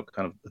been, you know,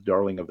 kind of the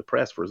darling of the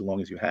press for as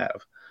long as you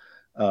have?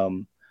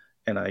 And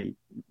I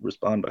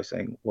respond by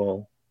saying,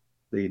 well,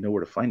 they know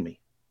where to find me,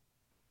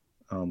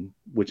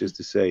 which is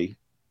to say,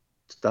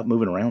 stop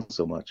moving around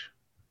so much.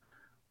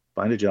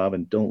 Find a job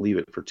and don't leave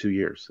it for 2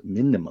 years.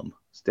 Minimum,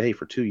 stay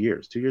for 2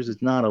 years. 2 years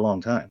is not a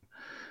long time.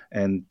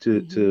 And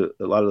to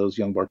a lot of those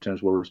young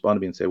bartenders will respond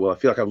to me and say, well, I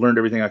feel like I've learned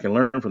everything I can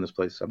learn from this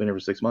place. I've been here for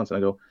 6 months. And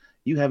I go,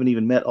 you haven't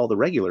even met all the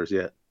regulars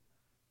yet.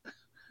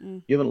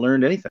 You haven't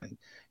learned anything.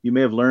 You may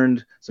have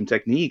learned some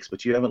techniques,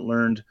 but you haven't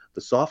learned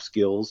the soft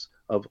skills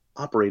of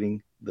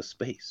operating the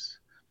space,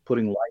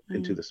 putting life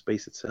into the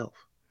space itself.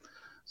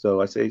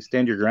 So I say,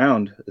 stand your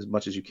ground as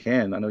much as you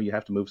can. I know you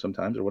have to move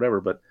sometimes or whatever,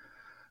 but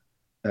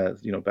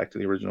you know, back to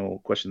the original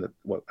question that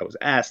what I was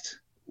asked,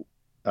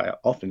 I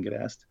often get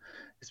asked,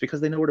 it's because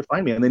they know where to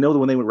find me, and they know that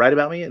when they would write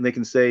about me and they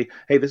can say,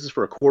 hey, this is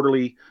for a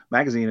quarterly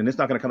magazine and it's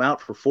not going to come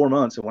out for 4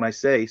 months. And when I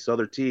say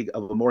Sother Teague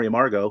of Amore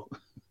Margot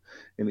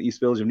in the East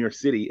Village of New York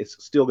City,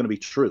 it's still going to be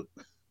true.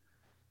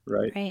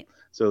 Right.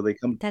 So they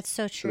come, that's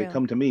so true. So they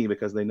come to me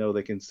because they know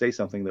they can say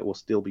something that will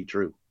still be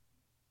true.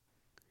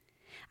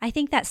 I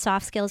think that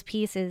soft skills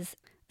piece is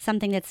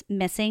something that's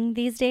missing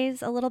these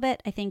days a little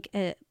bit. I think,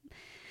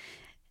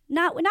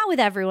 not with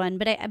everyone,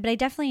 but I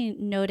definitely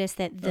noticed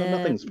that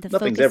nothing's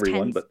focus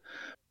everyone,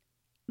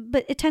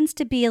 but it tends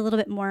to be a little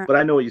bit more. But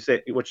I know what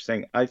you're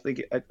saying. I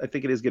think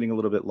it is getting a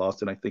little bit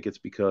lost, and I think it's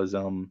because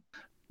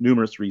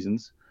numerous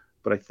reasons.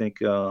 But I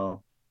think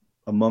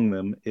among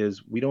them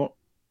is we don't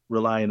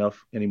rely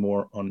enough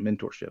anymore on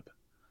mentorship.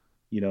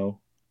 You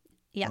know,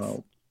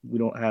 we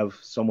don't have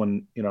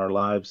someone in our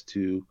lives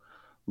to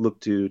look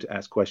to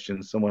ask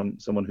questions.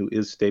 Someone who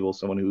is stable,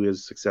 someone who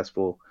is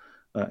successful,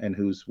 and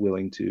who's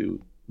willing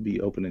to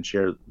be open and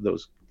share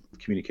those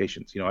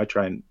communications. You know, I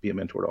try and be a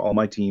mentor to all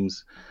my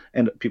teams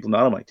and people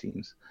not on my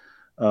teams,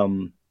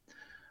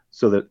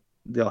 so that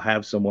they'll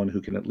have someone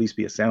who can at least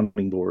be a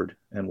sounding board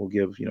and will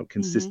give, you know,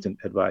 consistent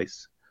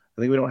advice.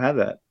 I think we don't have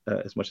that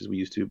as much as we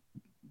used to,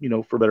 you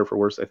know, for better or for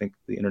worse. I think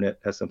the internet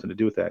has something to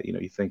do with that. You know,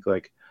 you think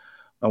like,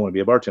 I want to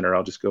be a bartender,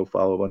 I'll just go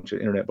follow a bunch of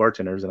internet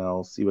bartenders and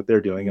I'll see what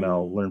they're doing and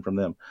I'll learn from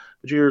them.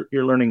 But you're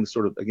learning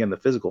sort of, again, the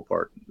physical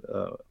part,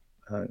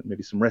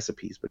 maybe some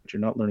recipes, but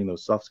you're not learning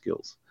those soft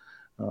skills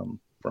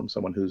from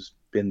someone who's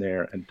been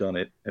there and done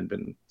it and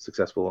been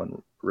successful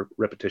and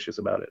repetitious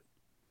about it.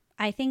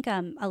 I think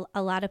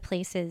a lot of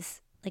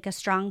places, like a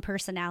strong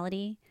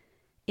personality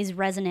is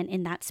resonant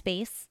in that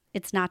space.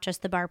 It's not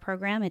just the bar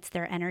program, it's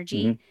their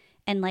energy.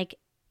 And like,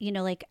 you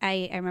know, like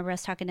I remember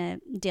us talking to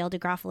Dale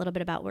DeGroff a little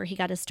bit about where he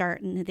got his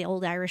start and the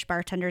old Irish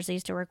bartenders I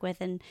used to work with.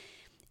 And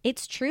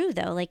it's true,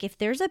 though. Like if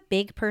there's a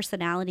big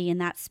personality in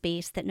that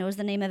space that knows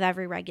the name of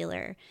every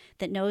regular,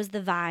 that knows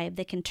the vibe,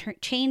 that can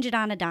change it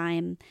on a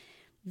dime,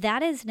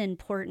 that is an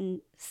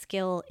important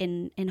skill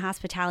in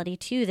hospitality,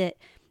 too, that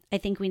I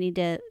think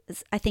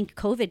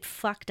COVID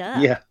fucked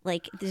up. Yeah.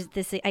 Like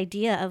this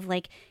idea of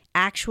like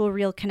actual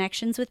real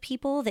connections with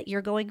people that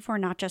you're going for,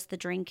 not just the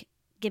drink.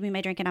 Give me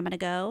my drink and I'm going to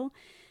go.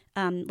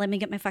 Let me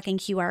get my fucking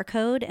QR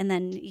code. And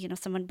then,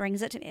 someone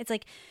brings it to me. It's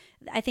like,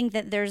 I think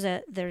that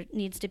there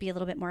needs to be a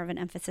little bit more of an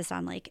emphasis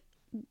on like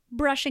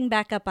brushing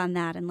back up on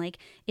that. And like,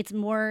 it's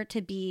more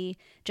to be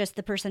just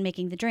the person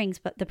making the drinks,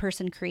 but the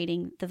person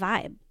creating the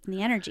vibe and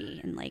the energy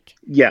and like,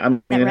 yeah. I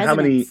mean, how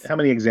resonance.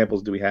 many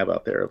examples do we have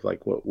out there of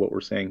like what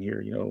we're saying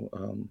here?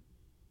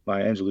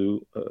 Maya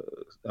Angelou,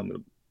 I'm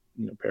going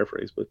to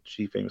paraphrase, but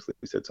she famously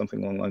said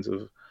something along the lines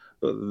of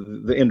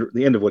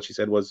the end of what she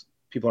said was,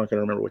 people aren't going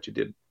to remember what you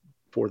did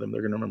for them.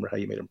 They're going to remember how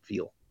you made them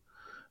feel.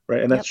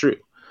 Right. And that's true.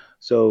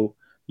 So,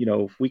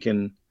 if we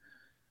can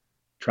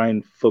try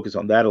and focus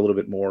on that a little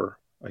bit more,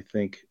 I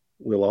think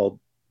we'll all,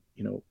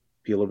 be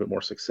a little bit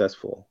more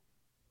successful.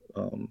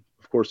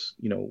 Of course,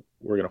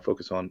 we're going to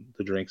focus on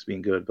the drinks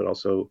being good, but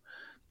also,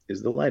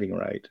 is the lighting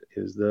right?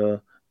 Is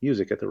the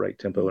music at the right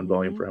tempo and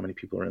volume for how many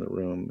people are in the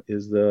room?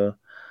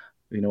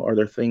 Are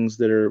there things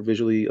that are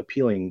visually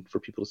appealing for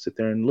people to sit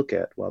there and look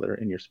at while they're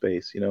in your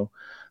space?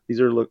 These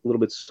are a little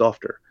bit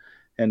softer.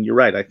 And you're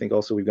right. I think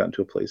also we've gotten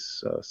to a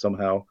place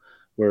somehow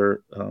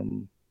where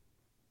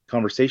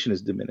conversation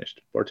is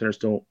diminished. Bartenders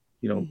don't,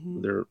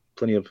 there are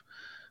plenty of,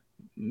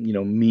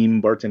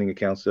 meme bartending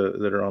accounts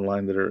that are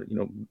online that are,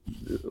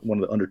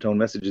 one of the undertone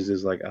messages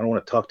is like, I don't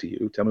want to talk to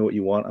you. Tell me what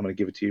you want. I'm going to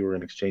give it to you. We're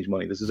going to exchange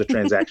money. This is a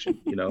transaction,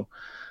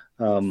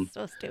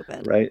 so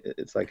stupid. Right.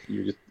 It's like,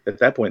 you're just at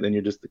that point, then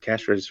you're just the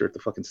cash register at the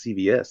fucking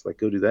CVS. Like,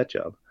 go do that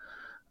job.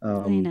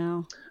 I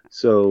know.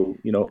 So,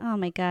 oh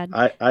my God,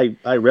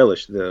 I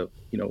relish the,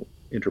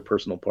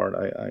 interpersonal part.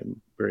 I'm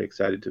very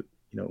excited to,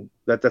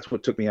 that's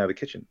what took me out of the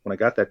kitchen. When I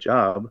got that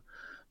job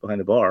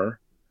behind the bar,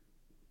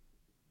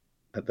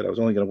 that I was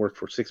only going to work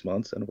for 6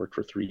 months and I worked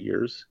for 3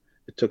 years.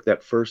 It took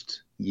that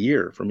first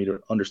year for me to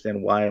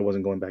understand why I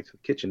wasn't going back to the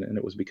kitchen. And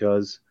it was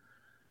because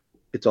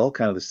it's all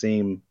kind of the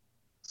same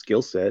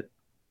skill set.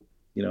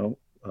 I'm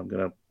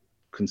going to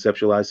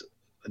conceptualize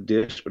a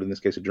dish, but in this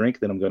case, a drink.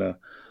 Then I'm going to,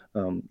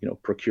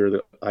 procure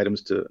the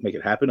items to make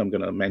it happen. I'm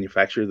going to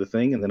manufacture the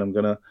thing, and then I'm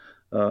going to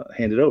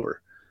hand it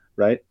over.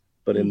 Right.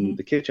 But in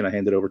the kitchen, I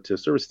hand it over to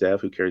service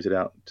staff who carries it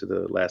out to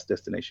the last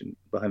destination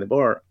behind the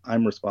bar.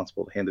 I'm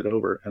responsible to hand it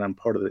over, and I'm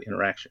part of the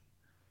interaction.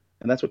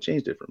 And that's what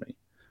changed it for me.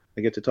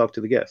 I get to talk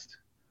to the guest.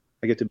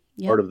 I get to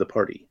be part of the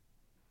party.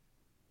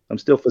 I'm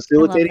still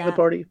facilitating the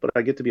party, but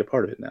I get to be a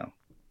part of it now.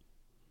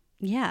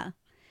 Yeah.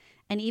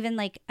 And even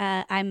like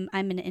I'm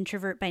an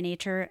introvert by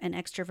nature, an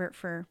extrovert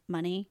for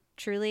money,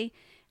 truly.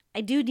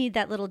 I do need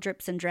that little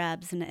drips and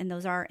drabs, and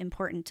those are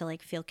important to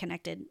like feel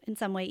connected in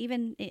some way,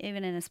 even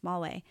in a small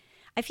way.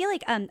 I feel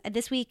like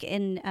this week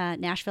in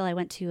Nashville, I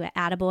went to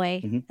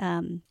Attaboy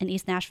in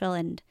East Nashville,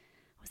 and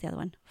what was the other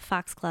one?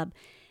 Fox Club.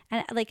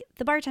 And like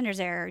the bartenders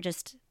there are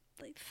just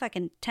like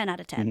fucking 10 out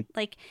of 10.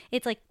 Like,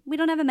 it's like, we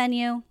don't have a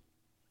menu.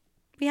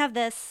 We have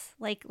this,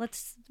 like,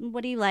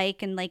 what do you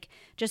like? And like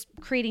just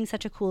creating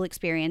such a cool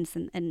experience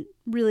and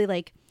really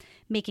like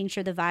making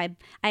sure the vibe.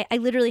 I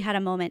literally had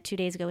a moment 2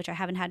 days ago, which I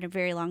haven't had in a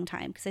very long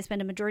time because I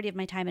spend a majority of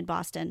my time in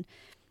Boston.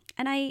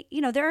 And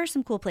there are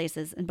some cool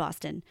places in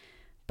Boston,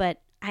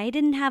 but I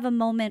didn't have a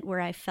moment where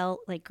I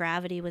felt like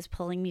gravity was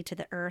pulling me to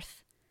the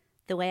earth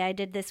the way I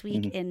did this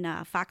week in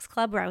Fox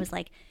Club, where I was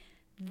like,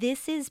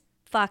 this is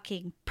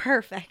fucking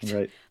perfect.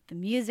 Right. The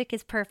music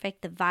is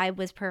perfect. The vibe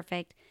was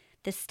perfect.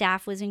 The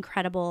staff was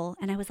incredible.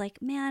 And I was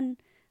like, man,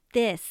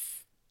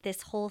 this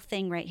whole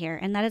thing right here.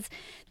 And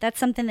that's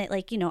something that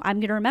like, I'm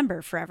going to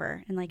remember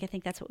forever. And like, I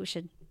think that's what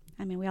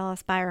we all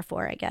aspire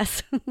for, I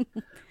guess.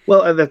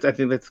 Well, I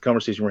think that's the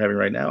conversation we're having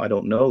right now. I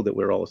don't know that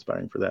we're all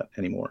aspiring for that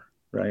anymore.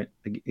 Right.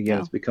 Again,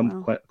 it's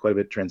become quite a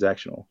bit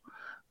transactional.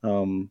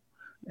 And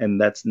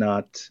that's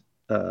not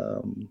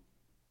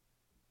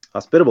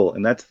hospitable.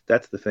 And that's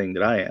the thing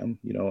that I am.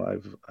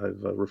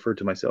 I've referred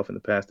to myself in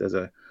the past as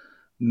a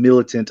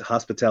militant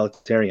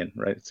hospitalitarian.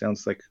 Right. It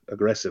sounds like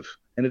aggressive.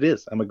 And it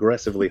is. I'm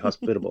aggressively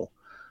hospitable.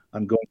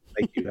 I'm going to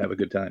make you have a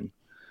good time.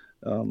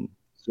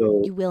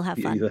 So you will have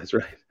fun. Yeah, that's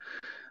right.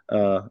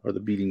 Or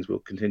the beatings will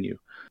continue.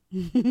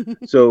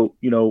 So,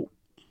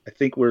 I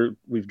think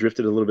we've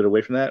drifted a little bit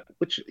away from that,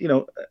 which,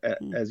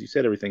 as you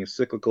said, everything is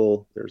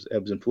cyclical. There's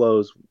ebbs and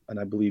flows, and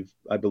I believe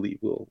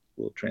we'll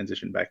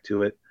transition back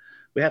to it.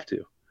 We have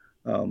to.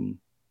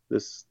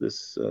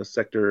 This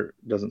sector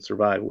doesn't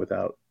survive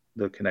without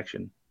the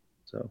connection.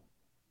 So,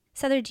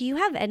 Sother, do you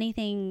have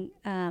anything?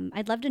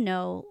 I'd love to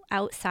know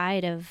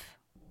outside of,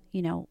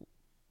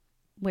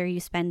 where you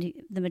spend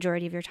the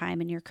majority of your time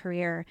in your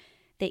career,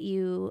 that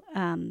you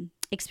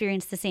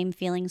experience the same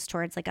feelings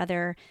towards, like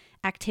other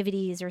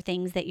activities or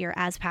things that you're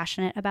as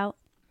passionate about?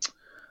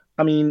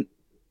 I mean,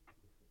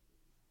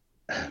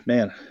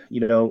 man,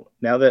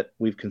 now that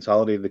we've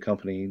consolidated the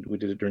company, we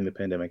did it during the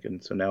pandemic.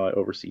 And so now I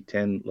oversee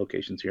 10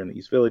 locations here in the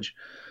East Village.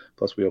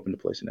 Plus we opened a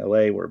place in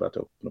LA. We're about to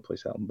open a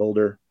place out in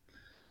Boulder.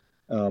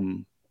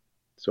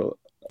 So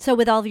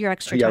with all of your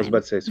extra time. Yeah, I was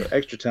about to say, so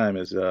extra time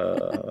is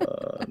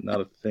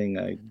not a thing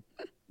I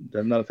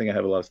not a thing I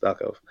have a lot of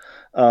stock of.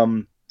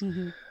 Um,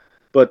 Mm-hmm.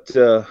 but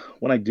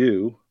when I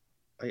do,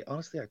 I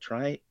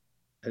try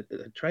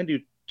and do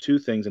two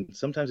things, and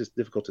sometimes it's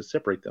difficult to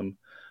separate them.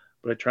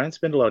 But I try and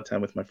spend a lot of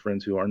time with my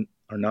friends who are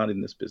not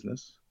in this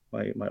business.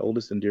 My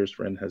oldest and dearest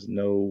friend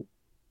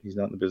he's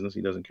not in the business.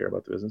 He doesn't care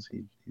about the business.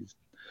 He's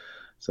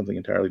something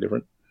entirely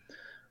different.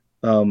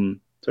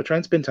 So I try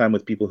and spend time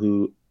with people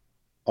who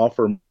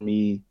offer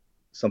me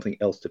something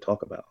else to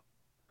talk about,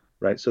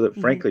 right? So that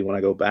Mm-hmm. frankly, when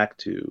I go back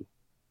to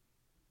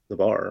the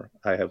bar,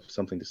 I have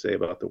something to say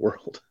about the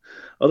world.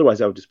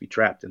 Otherwise, I would just be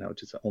trapped, and I would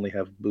just only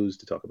have booze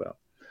to talk about,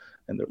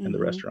 and the Mm-hmm.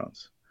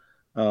 restaurants.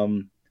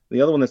 Um,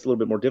 the other one that's a little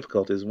bit more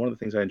difficult is one of the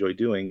things I enjoy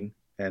doing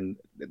and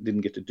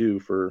didn't get to do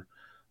for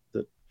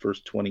the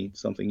first 20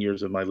 something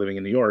years of my living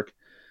in New York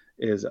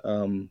is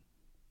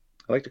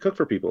I like to cook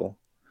for people.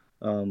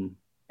 Um,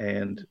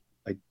 and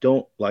I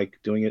don't like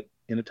doing it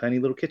in a tiny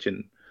little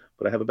kitchen,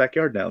 but I have a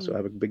backyard now, so I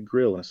have a big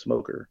grill and a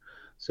smoker.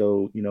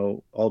 So,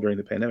 all during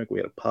the pandemic, we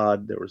had a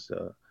pod. There was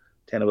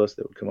 10 of us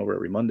that would come over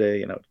every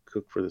Monday, and I would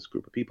cook for this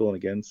group of people. And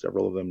again,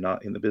 several of them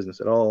not in the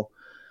business at all.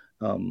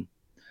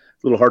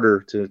 It's a little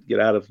harder to get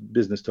out of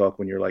business talk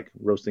when you're like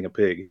roasting a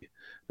pig,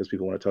 because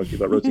people want to talk to you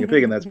about roasting a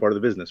pig, and that's part of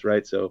the business,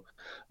 right? So,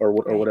 or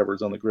Right. whatever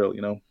is on the grill.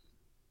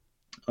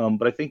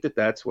 But I think that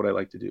that's what I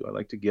like to do. I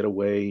like to get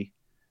away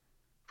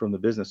from the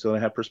business so I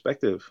have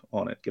perspective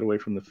on it, get away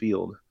from the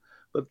field.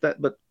 But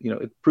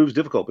it proves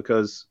difficult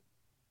because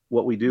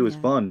what we do is Yeah.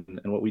 fun,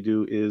 and what we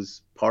do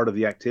is part of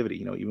the activity.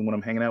 Even when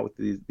I'm hanging out with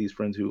these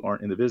friends who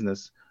aren't in the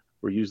business,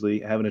 we're usually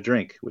having a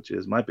drink, which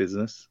is my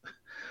business.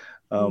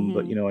 But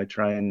Mm-hmm. I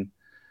try and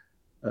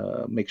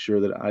make sure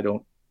that I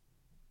don't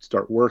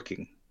start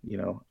working.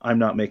 I'm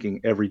not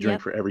making every drink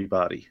Yep. for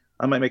everybody.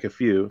 I might make a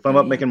few. If I'm Oh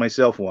up yeah. making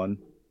myself one,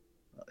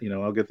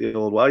 I'll get the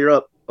old, while you're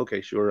up,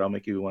 okay, sure, I'll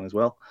make you one as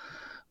well.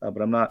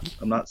 But I'm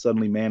not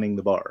suddenly manning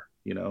the bar.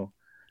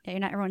 Yeah, you're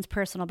not everyone's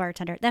personal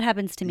bartender. That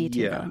happens to me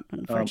too, Yeah. though.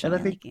 And I Unfortunately,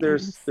 think like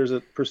there's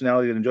a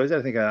personality that enjoys that.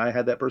 I think I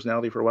had that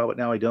personality for a while, but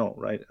now I don't.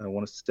 Right. I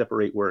want to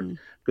separate work, mm,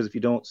 because if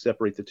you don't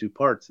separate the two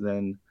parts,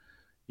 then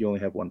you only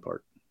have one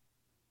part.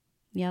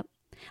 yep.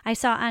 I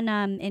saw on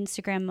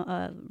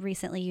Instagram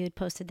recently you had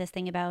posted this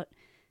thing about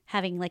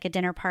having like a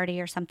dinner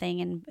party or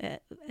something,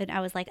 and I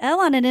was like, I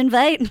want an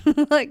invite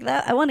like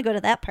that. I want to go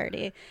to that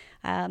party.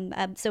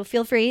 So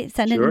feel free,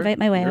 send an Sure. invite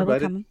my way. You're I will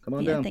invited. come. Come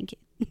on Yeah, down. thank you.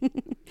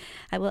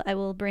 I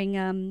will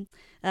bring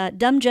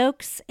dumb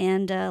jokes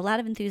and a lot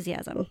of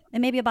enthusiasm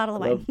and maybe a bottle I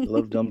of love wine. I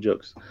love dumb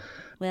jokes.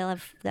 Well,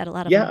 I've got a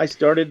lot of Yeah, them. I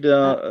started.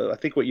 Uh, I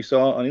think what you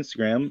saw on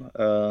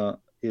Instagram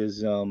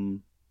is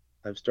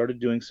I've started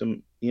doing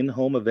some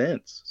in-home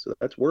events. So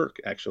that's work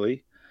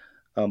actually,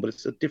 but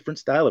it's a different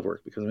style of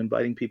work because I'm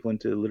inviting people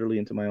literally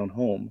into my own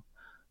home,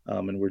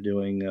 and we're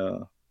doing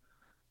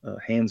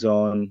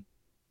hands-on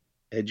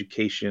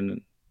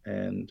education.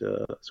 And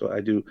so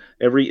I do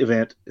every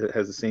event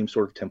has the same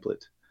sort of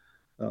template.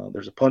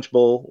 There's a punch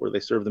bowl where they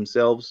serve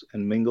themselves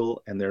and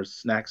mingle, and there's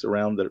snacks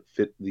around that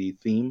fit the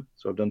theme.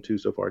 So I've done two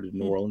so far. I did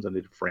New Orleans, I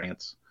did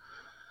France.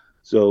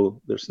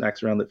 So there's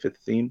snacks around that fit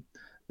the theme.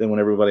 Then when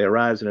everybody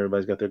arrives and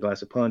everybody's got their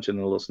glass of punch and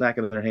a little snack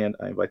in their hand,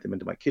 I invite them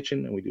into my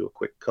kitchen and we do a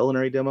quick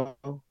culinary demo.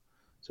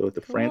 So at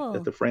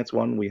cool. the France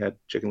one, we had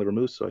chicken liver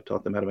mousse. So I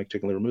taught them how to make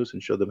chicken liver mousse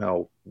and showed them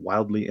how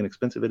wildly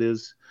inexpensive it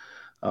is.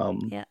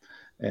 Um, Yeah.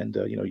 and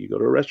you go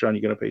to a restaurant,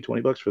 you're going to pay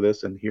 $20 for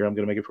this, and here I'm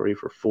going to make it for you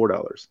for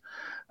 $4,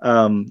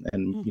 and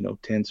Mm.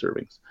 10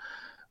 servings.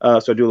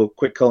 So I do a little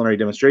quick culinary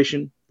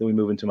demonstration. Then we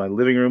move into my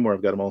living room where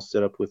I've got them all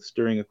set up with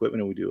stirring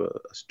equipment, and we do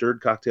a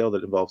stirred cocktail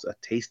that involves a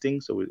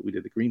tasting. So we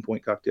did the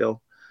Greenpoint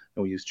cocktail,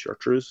 and we used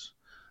chartreuse.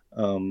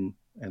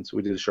 And so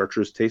we did a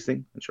chartreuse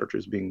tasting, and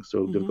chartreuse being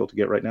so Mm-hmm. difficult to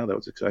get right now, that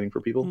was exciting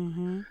for people.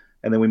 Mm-hmm.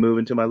 And then we move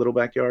into my little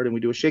backyard and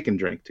we do a shake and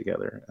drink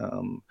together.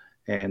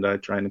 And I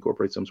try and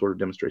incorporate some sort of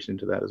demonstration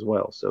into that as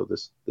well. So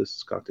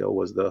this cocktail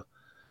was the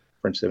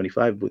French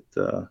 75 with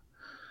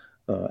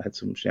had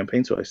some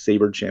champagne. So I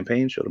savored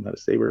champagne, showed them how to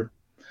savor.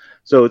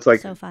 So it's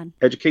like So fun.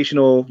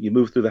 educational. You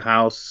move through the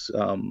house,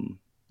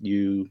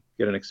 you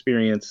get an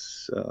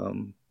experience,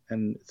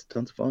 and it's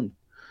tons of fun.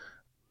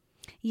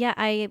 Yeah,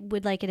 I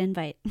would like an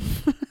invite.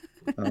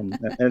 And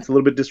it's a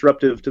little bit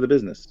disruptive to the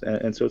business.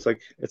 And so it's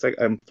like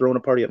I'm throwing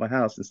a party at my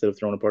house instead of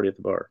throwing a party at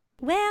the bar.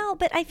 Well,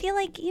 but I feel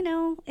like,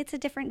 it's a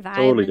different vibe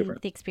Totally and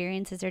different. the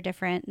experiences are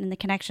different and the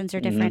connections are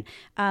Mm-hmm. different.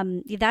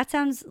 That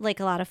sounds like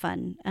a lot of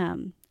fun.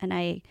 And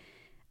I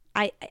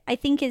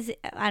think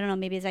I don't know,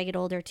 maybe as I get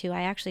older too,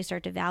 I actually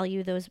start to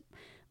value those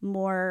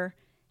more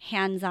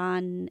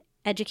hands-on,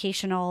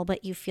 educational,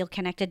 but you feel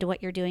connected to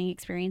what you're doing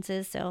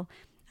experiences. So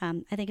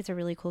I think it's a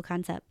really cool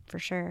concept for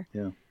sure.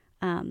 Yeah.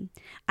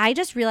 I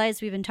just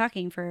realized we've been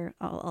talking for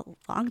a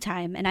long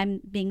time, and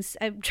I'm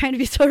trying to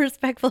be so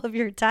respectful of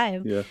your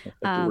time. Yeah. I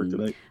have to work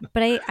tonight.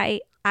 But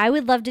I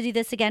would love to do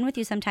this again with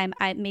you sometime.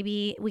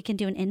 Maybe we can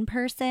do an in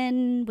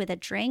person with a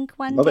drink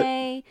one Love it.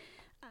 day.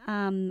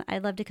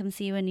 I'd love to come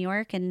see you in New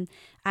York, and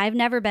I've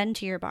never been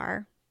to your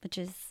bar, which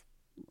is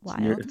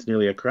wild. It's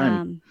nearly a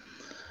crime.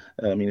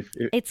 I mean,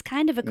 it's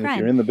kind of a if crime.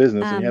 you're in the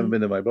business and you haven't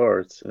been to my bar,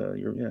 it's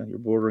you're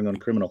bordering on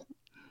criminal.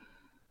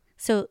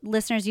 So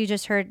listeners, you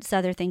just heard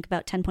Sother think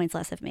about 10 points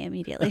less of me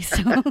immediately.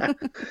 So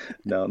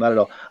No, not at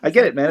all. I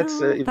get it, man. It's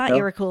thought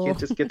you were cool. You can't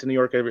just get to New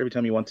York every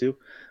time you want to.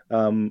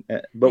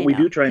 But we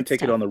do try and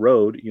take it on the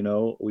road.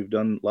 We've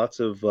done lots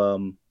of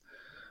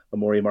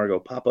Amore Margot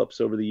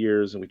pop-ups over the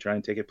years, and we try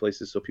and take it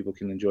places so people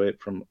can enjoy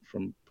it from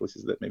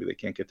places that maybe they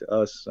can't get to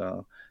us.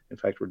 In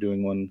fact, we're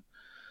doing one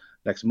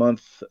next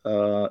month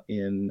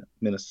in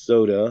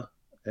Minnesota.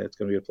 It's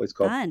going to be a place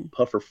called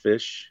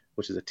Pufferfish,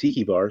 which is a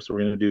tiki bar. So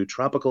we're going to do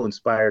tropical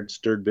inspired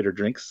stirred bitter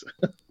drinks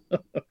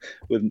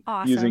with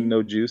using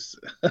no juice.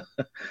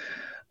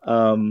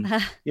 We'll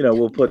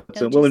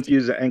we'll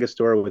infuse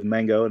Angostura with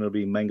mango, and it'll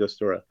be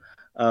Mangostura.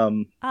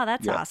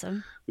 That's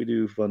awesome. We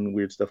do fun,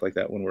 weird stuff like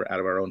that when we're out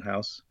of our own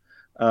house.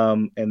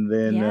 And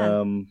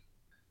then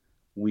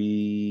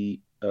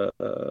we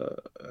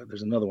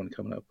there's another one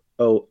coming up.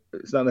 Oh,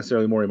 it's not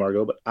necessarily Maury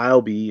Margot, but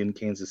I'll be in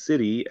Kansas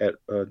City at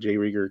Jay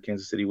Rieger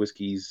Kansas City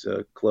Whiskey's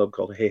club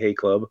called Hey Hey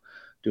Club,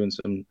 doing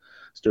some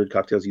stirred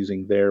cocktails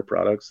using their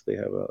products. They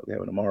have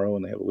an Amaro,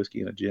 and they have a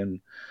whiskey and a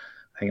gin.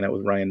 Hanging out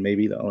with Ryan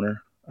Mabey, the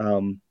owner.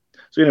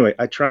 So anyway,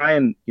 I try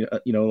and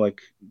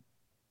like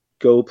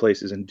go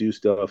places and do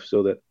stuff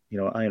so that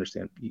I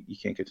understand you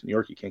can't get to New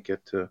York. You can't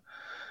get to,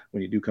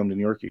 when you do come to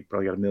New York, you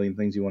probably got a million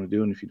things you want to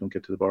do, and if you don't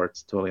get to the bar,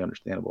 it's totally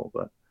understandable.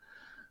 But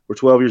we're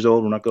 12 years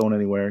old. We're not going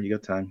anywhere. You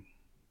got time.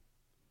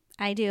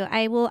 I do.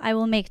 I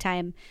will make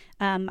time.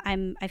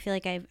 I feel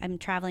like I'm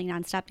traveling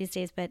nonstop these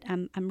days, but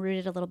I'm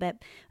rooted a little bit.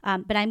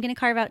 But I'm going to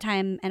carve out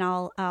time, and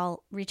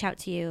I'll reach out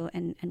to you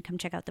and come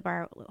check out the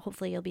bar.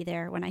 Hopefully you'll be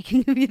there when I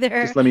can be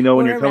there. Just let me know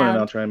when you're coming, and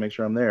I'll try and make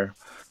sure I'm there.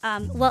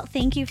 Well,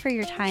 thank you for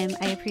your time.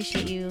 I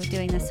appreciate you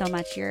doing this so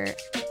much. You're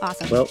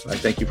awesome. Well, I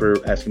thank you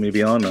for asking me to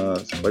be on.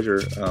 It's a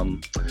pleasure.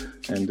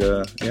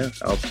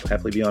 I'll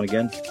happily be on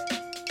again.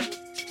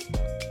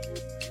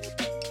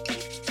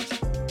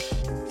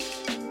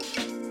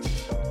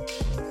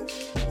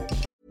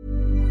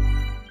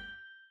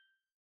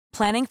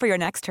 Planning for your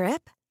next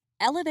trip?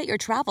 Elevate your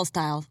travel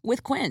style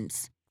with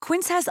Quince.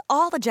 Quince has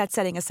all the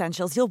jet-setting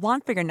essentials you'll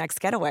want for your next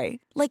getaway,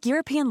 like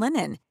European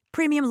linen,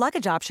 premium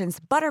luggage options,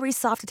 buttery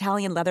soft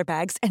Italian leather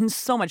bags, and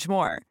so much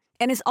more.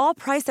 And is all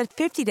priced at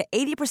 50 to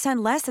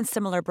 80% less than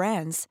similar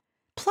brands.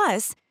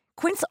 Plus,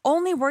 Quince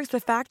only works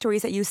with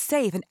factories that use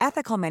safe and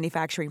ethical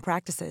manufacturing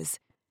practices.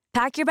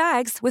 Pack your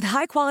bags with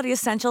high-quality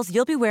essentials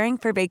you'll be wearing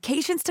for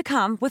vacations to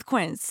come with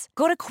Quince.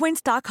 Go to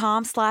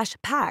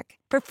quince.com/pack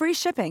for free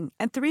shipping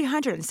and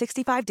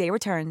 365-day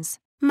returns.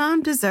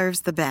 Mom deserves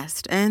the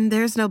best, and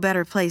there's no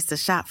better place to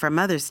shop for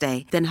Mother's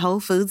Day than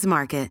Whole Foods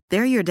Market.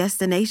 They're your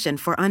destination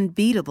for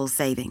unbeatable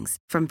savings,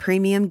 from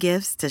premium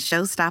gifts to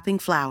show-stopping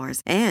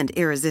flowers and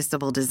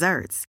irresistible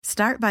desserts.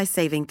 Start by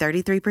saving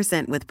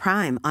 33% with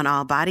Prime on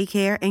all body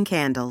care and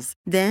candles.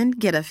 Then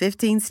get a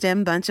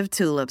 15-stem bunch of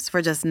tulips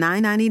for just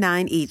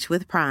 $9.99 each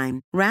with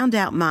Prime. Round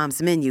out Mom's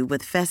menu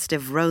with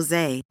festive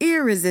rosé,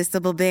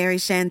 irresistible berry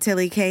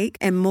chantilly cake,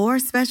 and more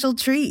special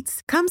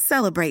treats. Come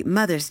celebrate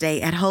Mother's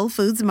Day at Whole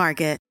Foods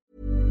Market.